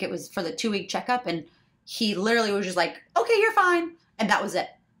 I think it was for the 2-week checkup. And he literally was just like, okay, you're fine. And that was it.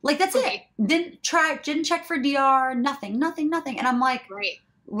 Like, that's it. Didn't check for DR, nothing. And I'm like,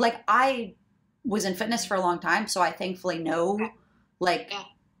 like I was in fitness for a long time. So I thankfully know,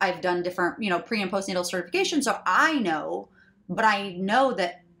 I've done different, pre and postnatal certification. So I know, but I know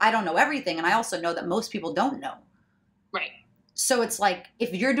that I don't know everything. And I also know that most people don't know. Right. So it's like,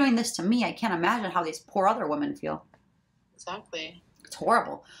 if you're doing this to me, I can't imagine how these poor other women feel. Exactly. It's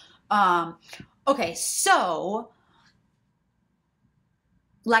horrible. Okay. So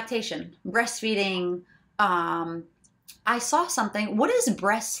lactation, breastfeeding. I saw something. What is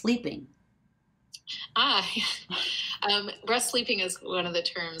breast sleeping? Breast sleeping is one of the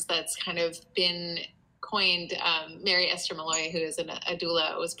terms that's kind of been coined. Mary Esther Malloy, who is a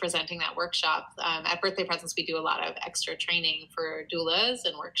doula, was presenting that workshop. At Birthday Presence, we do a lot of extra training for doulas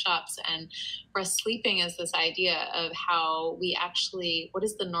and workshops. And breast sleeping is this idea of how we actually, what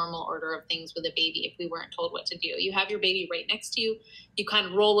is the normal order of things with a baby if we weren't told what to do? You have your baby right next to you. You kind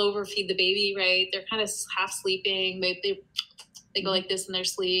of roll over, feed the baby, right? They're kind of half sleeping. They go like this in their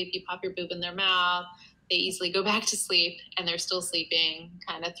sleep. You pop your boob in their mouth. They easily go back to sleep, and they're still sleeping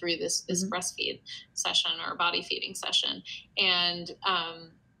kind of through this breastfeed session or body feeding session. And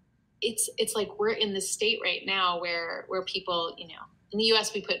it's like we're in this state right now where people, in the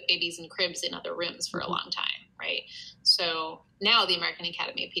US, we put babies in cribs in other rooms for a long time, right? So now the American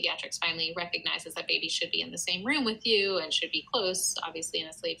Academy of Pediatrics finally recognizes that babies should be in the same room with you and should be close, obviously in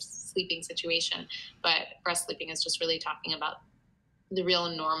a sleeping situation. But breast sleeping is just really talking about the real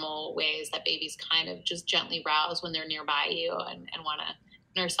and normal ways that babies kind of just gently rouse when they're nearby you and want to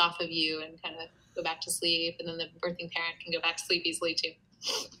nurse off of you and kind of go back to sleep. And then the birthing parent can go back to sleep easily too.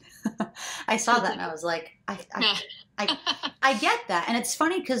 I saw that and I was like, I get that. And it's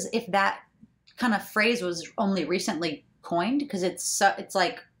funny because if that kind of phrase was only recently coined, because it's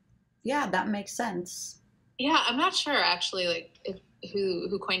like, yeah, that makes sense. Yeah, I'm not sure actually, like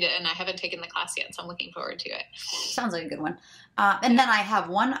who coined it, and I haven't taken the class yet, so I'm looking forward to it. Sounds like a good one. And then I have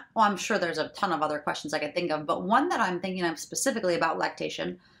one, well, I'm sure there's a ton of other questions I could think of, but one that I'm thinking of specifically about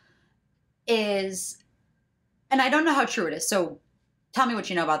lactation is, and I don't know how true it is, so tell me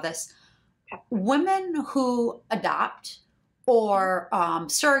what you know about this. Okay. Women who adopt or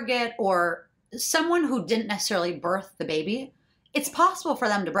surrogate or someone who didn't necessarily birth the baby, it's possible for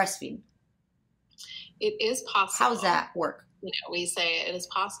them to breastfeed. It is possible. How does that work? We say it is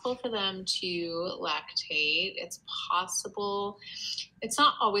possible for them to lactate. It's possible. It's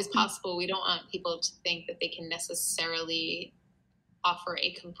not always possible. We don't want people to think that they can necessarily offer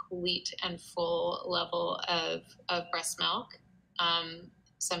a complete and full level of breast milk.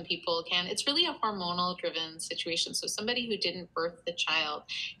 Some people can. It's really a hormonal driven situation. So somebody who didn't birth the child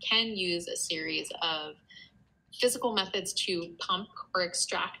can use a series of physical methods to pump or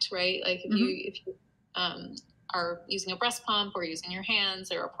extract, right? Like if you are using a breast pump or using your hands,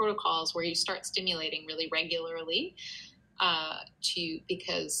 there are protocols where you start stimulating really regularly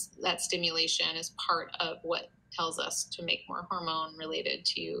because that stimulation is part of what tells us to make more hormone related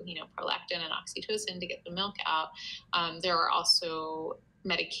to, prolactin and oxytocin to get the milk out. There are also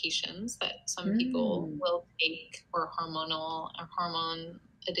medications that some people will take or hormone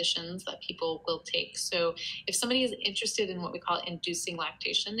additions that people will take. So if somebody is interested in what we call inducing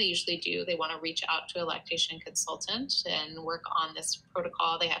lactation, they usually do. They want to reach out to a lactation consultant and work on this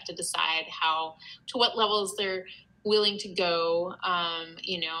protocol. They have to decide to what levels they're willing to go,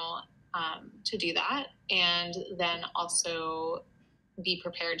 to do that. And then also be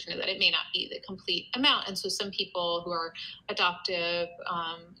prepared to know that it may not be the complete amount. And so some people who are adoptive,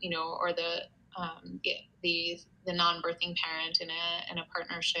 or the non-birthing parent in a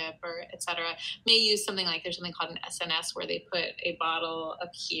partnership or et cetera, may use something like, there's something called an SNS where they put a bottle up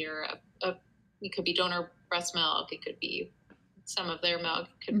here of it could be donor breast milk, it could be some of their milk,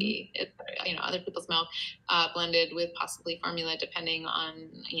 it could be other people's milk, blended with possibly formula depending on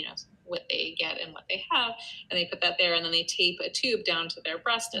what they get and what they have, and they put that there, and then they tape a tube down to their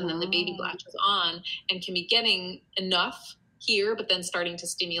breast, and then the baby latches on and can be getting enough here, but then starting to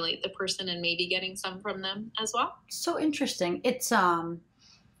stimulate the person and maybe getting some from them as well. So interesting. It's the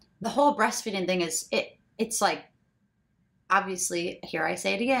whole breastfeeding thing it's like, obviously, here I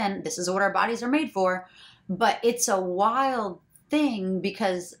say it again, this is what our bodies are made for, but it's a wild thing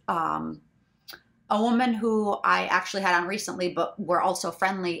because a woman who I actually had on recently, but we're also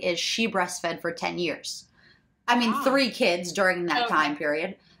friendly, she breastfed for 10 years. I mean, 3 kids during that time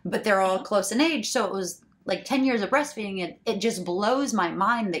period, but they're all close in age. So it was like 10 years of breastfeeding. It just blows my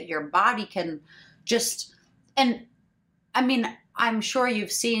mind that your body can just, and I mean, I'm sure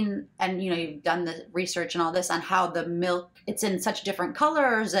you've seen, and you've done the research and all this on how the milk, it's in such different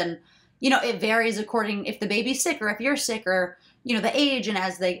colors, and it varies according if the baby's sick or if you're sick or the age. And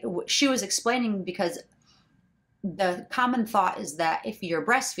she was explaining, because the common thought is that if you're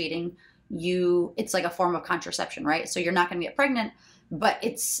breastfeeding, it's like a form of contraception, right? So you're not going to get pregnant, but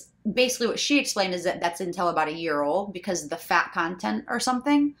it's basically what she explained is that that's until about a year old because of the fat content or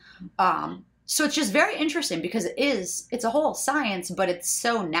something. So it's just very interesting because it's a whole science, but it's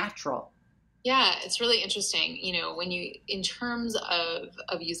so natural. Yeah, it's really interesting. When in terms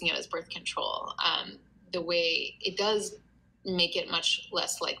of using it as birth control, the way it does make it much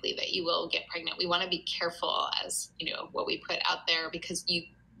less likely that you will get pregnant. We want to be careful as, what we put out there because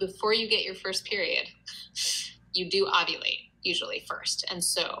before you get your first period, you do ovulate usually first. And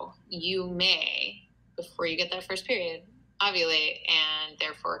so you may, before you get that first period, ovulate and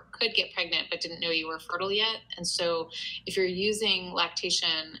therefore could get pregnant but didn't know you were fertile yet. And so if you're using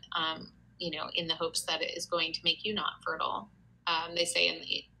lactation, in the hopes that it is going to make you not fertile, they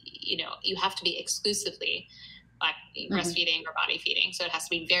say, you have to be exclusively breastfeeding or body feeding. So it has to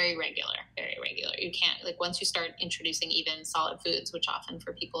be very regular, very regular. You can't, once you start introducing even solid foods, which often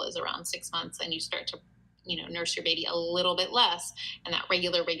for people is around 6 months, and you start to nurse your baby a little bit less, and that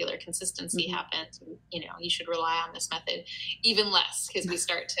regular consistency happens, you should rely on this method even less because we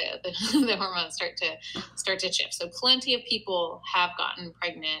start to, the hormones start to shift. So plenty of people have gotten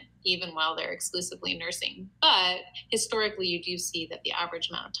pregnant even while they're exclusively nursing. But historically, you do see that the average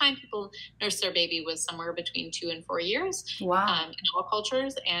amount of time people nurse their baby was somewhere between 2 and 4 years. Wow. In all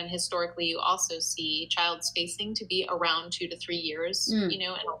cultures. And historically, you also see child spacing to be around 2 to 3 years, in a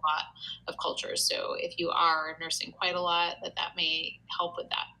lot of cultures. So if you are nursing quite a lot, that may help with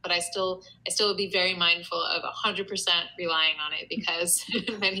that. But I still would be very mindful of 100% relying on it because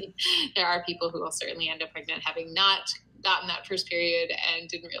there are people who will certainly end up pregnant having not gotten that first period and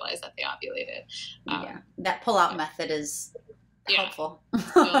didn't realize that they ovulated. That pull-out method is helpful.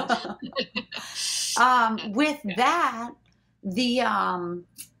 With that, the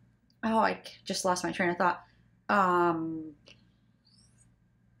I just lost my train of thought.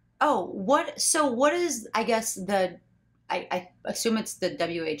 What is, I guess, I assume it's the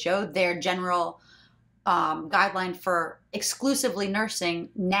WHO, their general guideline for exclusively nursing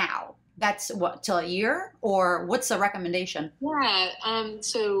now? That's what, till a year, or what's the recommendation? Yeah.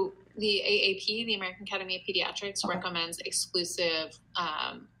 So the AAP, the American Academy of Pediatrics, recommends exclusive,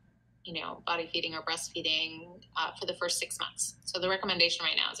 body feeding or breastfeeding for the first 6 months. So the recommendation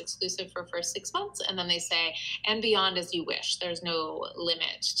right now is exclusive for first 6 months. And then they say, and beyond as you wish. There's no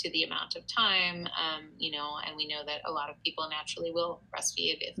limit to the amount of time, and we know that a lot of people naturally will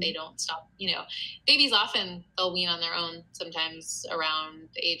breastfeed if they don't stop. Babies often, they'll wean on their own. Sometimes around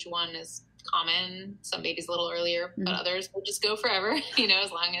age 1 is common. Some babies a little earlier, but others will just go forever,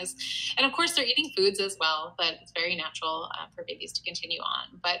 as long as, and of course they're eating foods as well, but it's very natural for babies to continue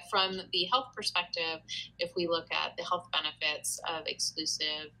on. But from the health perspective, if we look at the health benefits of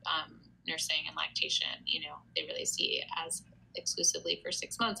exclusive nursing and lactation, they really see it as exclusively for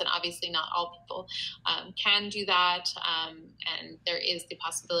 6 months. And obviously not all people can do that. And there is the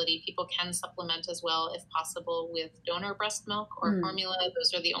possibility people can supplement as well, if possible, with donor breast milk or formula.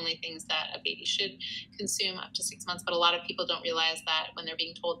 Those are the only things that a baby should consume up to 6 months. But a lot of people don't realize that when they're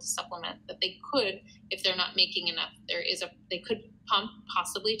being told to supplement, that they could, if they're not making enough, they could pump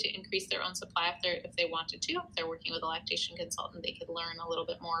possibly to increase their own supply if they wanted to. If they're working with a lactation consultant, they could learn a little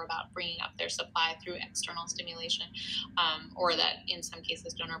bit more about bringing up their supply through external stimulation, or that in some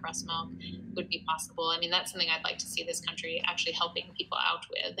cases donor breast milk would be possible. I mean, that's something I'd like to see this country actually helping people out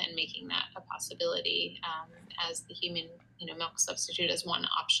with and making that a possibility as the human milk substitute as one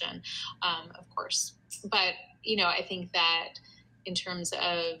option, of course. But I think that in terms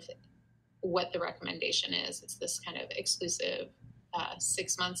of what the recommendation is, it's this kind of exclusive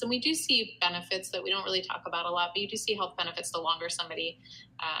 6 months. And we do see benefits that we don't really talk about a lot, but you do see health benefits the longer somebody,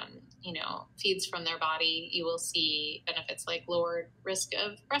 feeds from their body. You will see benefits like lowered risk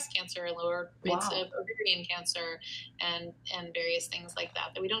of breast cancer, lower rates of ovarian cancer, and various things like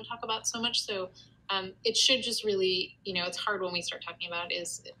that we don't talk about so much. So it should just really, it's hard when we start talking about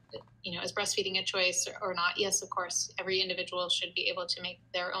is breastfeeding a choice or not? Yes, of course, every individual should be able to make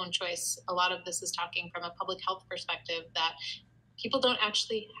their own choice. A lot of this is talking from a public health perspective that people don't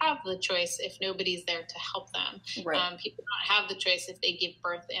actually have the choice if nobody's there to help them. Right. People don't have the choice if they give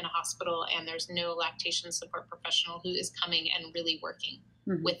birth in a hospital and there's no lactation support professional who is coming and really working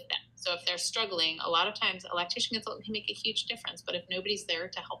with them. So if they're struggling, a lot of times a lactation consultant can make a huge difference. But if nobody's there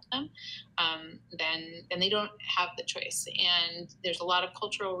to help them, then they don't have the choice. And there's a lot of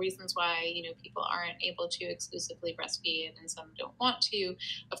cultural reasons why people aren't able to exclusively breastfeed, and some don't want to,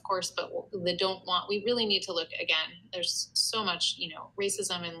 of course. But the don't want, we really need to look again. There's so much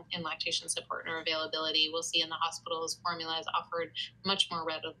racism in lactation support or availability. We'll see in the hospitals formula is offered much more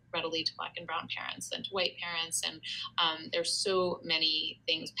readily to Black and brown parents than to white parents, and there's so many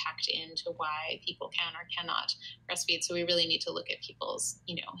things packed into why people can or cannot breastfeed. So we really need to look at people's,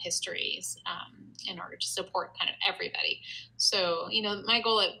 histories in order to support kind of everybody. So, my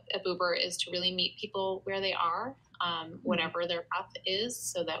goal at Boober is to really meet people where they are, whatever their path is,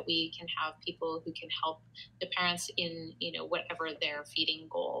 so that we can have people who can help the parents in, whatever their feeding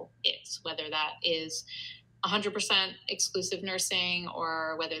goal is, whether that is 100% exclusive nursing,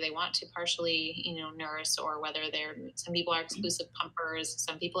 or whether they want to partially, nurse, or whether some people are exclusive pumpers.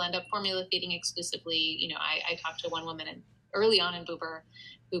 Some people end up formula feeding exclusively. I talked to one woman early on in Boober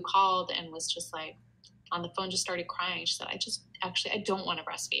who called and was just like on the phone, just started crying. She said, I don't want to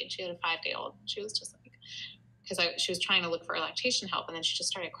breastfeed. She had a 5-day-old. She was just like, because she was trying to look for lactation help, and then she just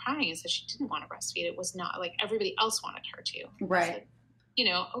started crying and said she didn't want to breastfeed. It was not like everybody else wanted her to. Right. I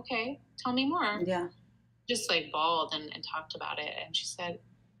said, okay, tell me more. Yeah. Just like bawled and talked about it. And she said,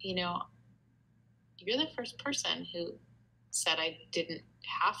 you're the first person who said I didn't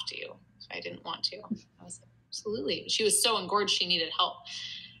have to, if I didn't want to. I was like, absolutely. She was so engorged, she needed help.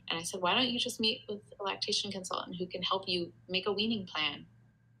 And I said, why don't you just meet with a lactation consultant who can help you make a weaning plan?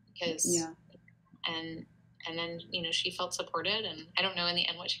 Because, and then, she felt supported, and I don't know in the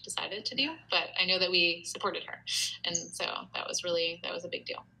end what she decided to do, but I know that we supported her. And so that was a big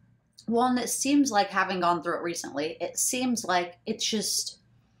deal. Well, and it seems like, having gone through it recently, it seems like it's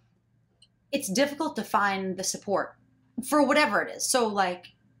difficult to find the support for whatever it is. So like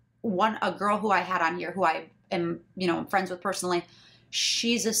a girl who I had on here, who I am, friends with personally,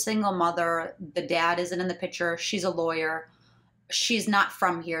 she's a single mother. The dad isn't in the picture. She's a lawyer. She's not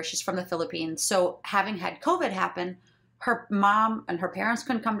from here. She's from the Philippines. So having had COVID happen, her mom and her parents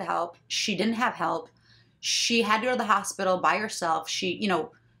couldn't come to help. She didn't have help. She had to go to the hospital by herself. She,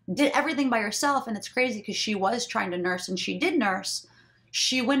 did everything by herself. And it's crazy because she was trying to nurse, and she did nurse.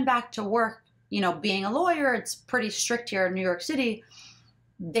 She went back to work, being a lawyer. It's pretty strict here in New York City.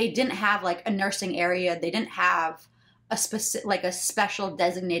 They didn't have like a nursing area. They didn't have a special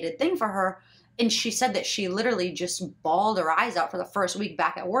designated thing for her. And she said that she literally just bawled her eyes out for the first week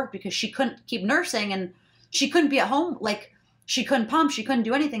back at work because she couldn't keep nursing, and she couldn't be at home. Like, she couldn't pump. She couldn't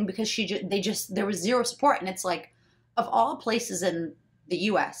do anything because there was zero support. And it's like, of all places in the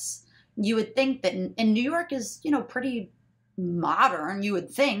U.S., you would think that, and New York is, pretty modern, you would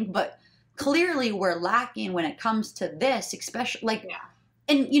think, but clearly we're lacking when it comes to this, especially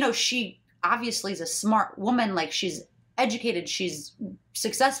and, she obviously is a smart woman. Like, she's educated, she's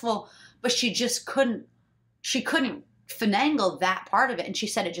successful, but she couldn't finagle that part of it. And she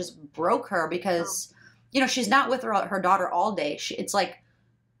said it just broke her because, she's not with her daughter all day. It's like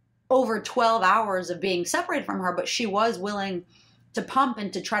over 12 hours of being separated from her, but she was willing to pump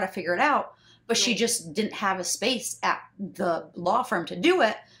and to try to figure it out. But she just didn't have a space at the law firm to do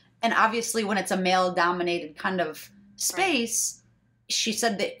it. And obviously when it's a male dominated kind of space, she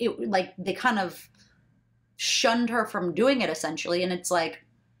said that they kind of shunned her from doing it essentially. And it's like,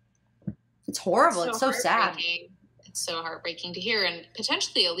 it's horrible. It's so sad. It's so heartbreaking to hear, and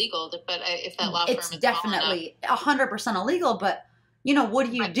potentially illegal. But if that law firm is definitely 100% illegal. But what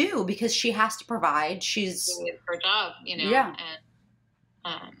do you do? Because she has to provide. She's doing her job. Yeah.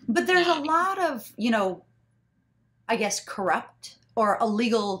 But there's a lot of I guess corrupt or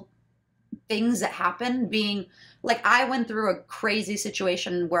illegal things that happen. Being like, I went through a crazy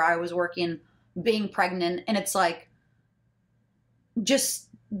situation where I was working, being pregnant, and it's like, just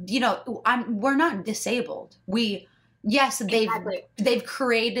we're not disabled. They've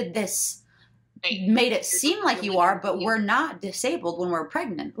created this, made it seem like you are, but we're not disabled when we're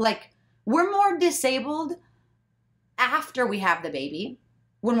pregnant. Like, we're more disabled after we have the baby,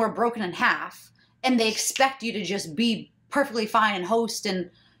 when we're broken in half, and they expect you to just be perfectly fine and host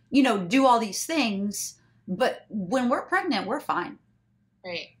and do all these things. But when we're pregnant, we're fine.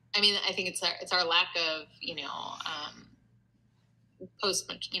 Right. I mean, I think it's our lack of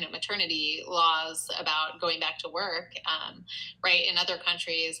post maternity laws about going back to work, right? In other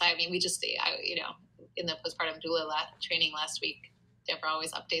countries, I mean, we just in the postpartum doula training last week, Deborah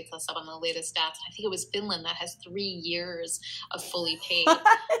always updates us up on the latest stats. I think it was Finland that has 3 years of fully paid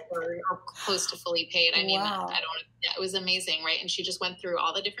or close to fully paid. I mean, wow. It was amazing, right? And she just went through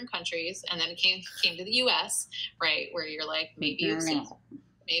all the different countries and then came to the U.S., right? Where you're like, maybe you have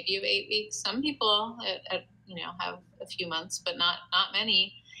 8 weeks. Some people have a few months, but not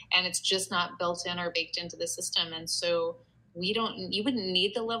many. And it's just not built in or baked into the system. And so you wouldn't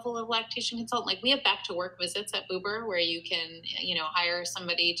need the level of lactation consultant. Like, we have back to work visits at Boober where you can, hire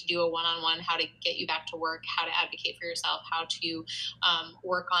somebody to do a one-on-one, how to get you back to work, how to advocate for yourself, how to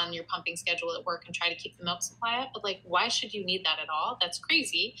work on your pumping schedule at work and try to keep the milk supply up. But like, why should you need that at all? That's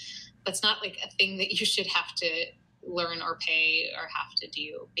crazy. That's not like a thing that you should have to learn or pay or have to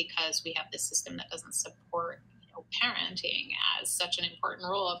do, because we have this system that doesn't support parenting as such an important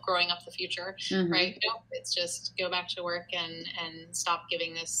role of growing up the future. Right? No, it's just go back to work and stop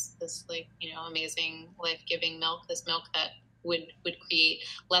giving this like, amazing life-giving milk, this milk that would create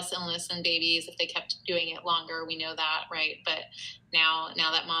less illness in babies if they kept doing it longer. We know that, right? But now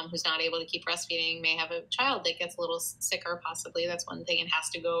that mom who's not able to keep breastfeeding may have a child that gets a little sicker, possibly. That's one thing, and has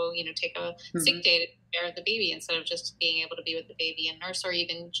to go, take a sick day to take care of the baby instead of just being able to be with the baby and nurse, or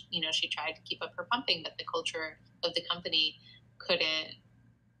even, she tried to keep up her pumping, but the culture of the company couldn't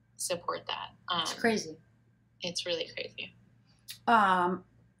support that. It's crazy. It's really crazy.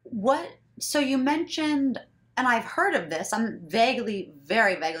 So you mentioned, and I've heard of this, I'm very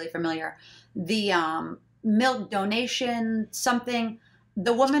vaguely familiar, the milk donation something.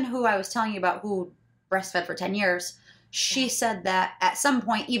 The woman who I was telling you about who breastfed for 10 years, she said that at some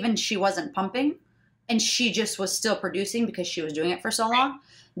point even she wasn't pumping and she just was still producing because she was doing it for so long,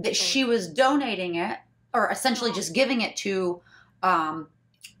 that she was donating it, or essentially just giving it to a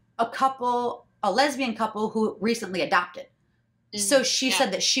lesbian couple who recently adopted. So she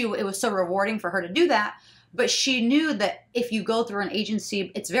said that it was so rewarding for her to do that, but she knew that if you go through an agency,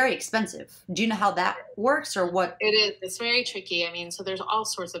 it's very expensive. Do you know how that works, or what? It is. It's very tricky. I mean, so there's all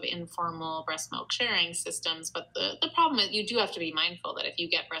sorts of informal breast milk sharing systems, but the problem is you do have to be mindful that if you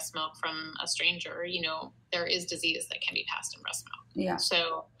get breast milk from a stranger, there is disease that can be passed in breast milk. Yeah.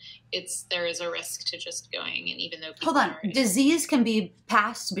 So there is a risk to just going, and even though people disease can be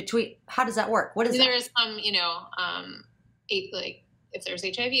passed between, how does that work? What is that? There is some, if there's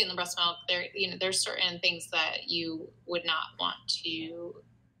HIV in the breast milk, there's certain things that you would not want to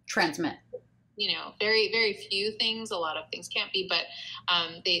transmit. Very, very few things. A lot of things can't be, but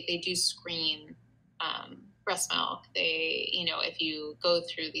they do screen breast milk. They, if you go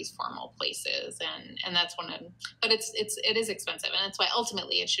through these formal places, and that's one of, but it is expensive, and that's why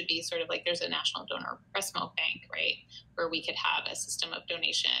ultimately it should be sort of like there's a national donor breast milk bank, right, where we could have a system of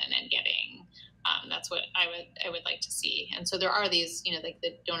donation and getting. That's what I would like to see. And so there are these, like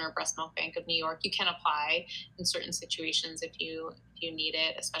the Donor Breast Milk Bank of New York. You can apply in certain situations if you need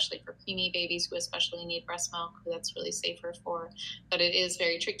it, especially for preemie babies who especially need breast milk, who that's really safer for. But it is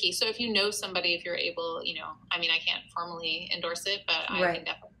very tricky. So if you know somebody, if you're able, I can't formally endorse it, but I can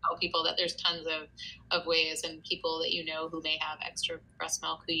definitely tell people that there's tons of ways, and people that who may have extra breast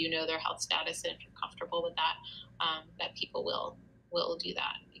milk, who their health status, and if you're comfortable with that, that people will do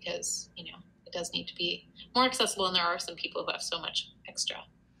that, because it does need to be more accessible, and there are some people who have so much extra.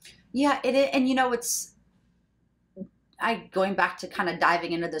 Yeah, it is, and going back to kind of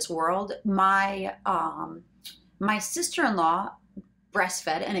diving into this world, my sister-in-law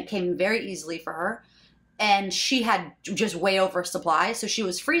breastfed, and it came very easily for her, and she had just way over supply, so she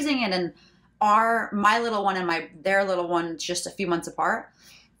was freezing it, and my little one and their little one just a few months apart.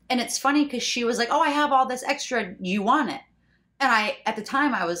 And it's funny because she was like, "Oh, I have all this extra, you want it?" And at the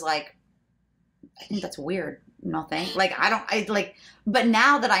time I was like, I think that's weird. No thanks. But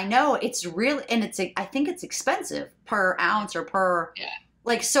now that I know, it's really, and I think it's expensive per ounce or per,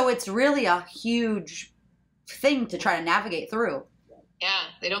 so it's really a huge thing to try to navigate through. Yeah.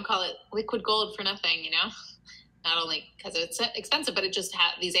 They don't call it liquid gold for nothing, not only because it's expensive, but it just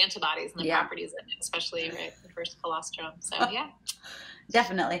has these antibodies and the properties in it, especially the first colostrum. So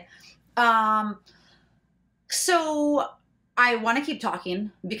Definitely. So I want to keep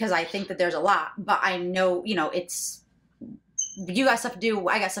talking because I think that there's a lot, but I know, you got stuff to do,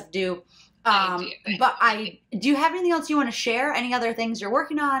 I got stuff to do. Do you have anything else you want to share? Any other things you're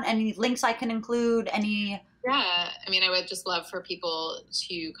working on? Any links I can include? Yeah. I would just love for people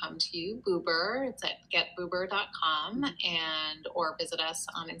to come to Boober. It's at getboober.com, or visit us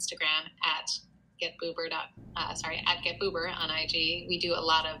on Instagram at getboober on IG. We do a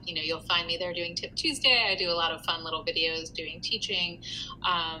lot of, you'll find me there doing Tip Tuesday. I do a lot of fun little videos doing teaching.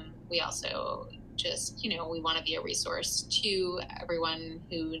 We also just, we want to be a resource to everyone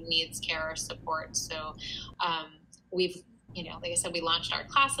who needs care or support. So we've, like I said, we launched our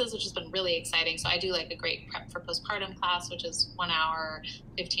classes, which has been really exciting. So I do a great prep for postpartum class, which is 1 hour,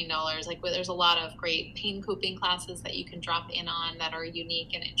 $15. There's a lot of great pain coping classes that you can drop in on that are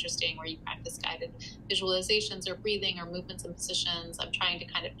unique and interesting, where you practice guided visualizations or breathing or movements and positions. I'm trying to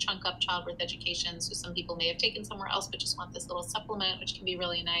kind of chunk up childbirth education. So some people may have taken somewhere else, but just want this little supplement, which can be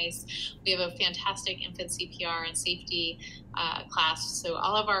really nice. We have a fantastic infant CPR and safety class. So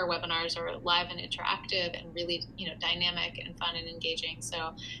all of our webinars are live and interactive and really, dynamic and fun and engaging.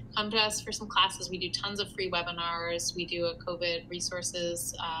 So come to us for some classes. We do tons of free webinars. We do a COVID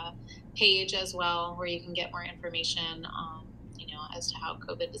resources page as well, where you can get more information on, as to how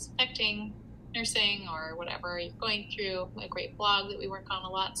COVID is affecting nursing or whatever you're going through, a great blog that we work on a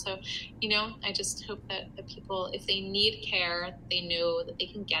lot. So, I just hope that the people, if they need care, they know that they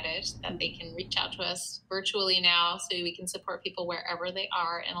can get it, that they can reach out to us virtually now so we can support people wherever they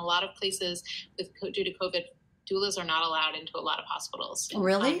are. And a lot of places due to COVID, doulas are not allowed into a lot of hospitals.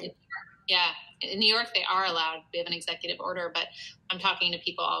 Really? Yeah. In New York, they are allowed. We have an executive order, but I'm talking to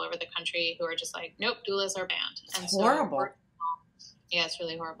people all over the country who are just like, nope, doulas are banned. It's horrible. Yeah, it's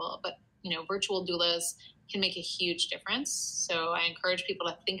really horrible. But, virtual doulas can make a huge difference. So I encourage people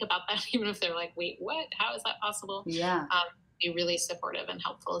to think about that, even if they're like, wait, what? How is that possible? Yeah. Be really supportive and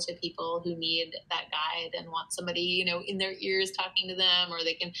helpful to people who need that guide and want somebody, in their ears talking to them, or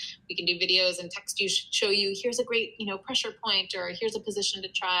we can do videos and text you, show you, here's a great, pressure point, or here's a position to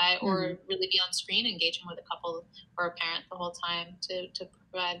try, or really be on screen engaging with a couple or a parent the whole time to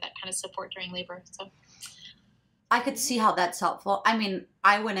provide that kind of support during labor. So I could see how that's helpful. I mean,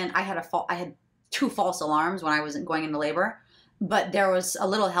 I went in, I had 2 false alarms when I was going into labor, but there was a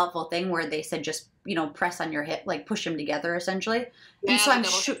little helpful thing where they said, just, press on your hip, like push them together essentially. Yeah, and so I'm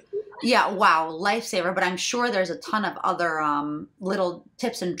sure, wow, lifesaver. But I'm sure there's a ton of other little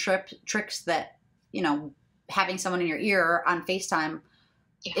tips and tricks that, having someone in your ear on FaceTime,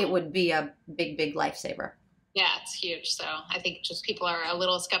 it would be a big, big lifesaver. Yeah, it's huge. So I think just people are a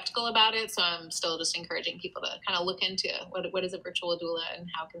little skeptical about it. So I'm still just encouraging people to kind of look into what is a virtual doula and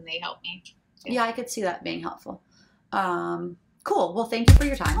how can they help me. Yeah, I could see that being helpful. Cool. Well, thank you for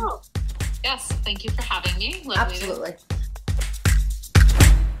your time. Oh, yes. Thank you for having me. Lovely. Absolutely.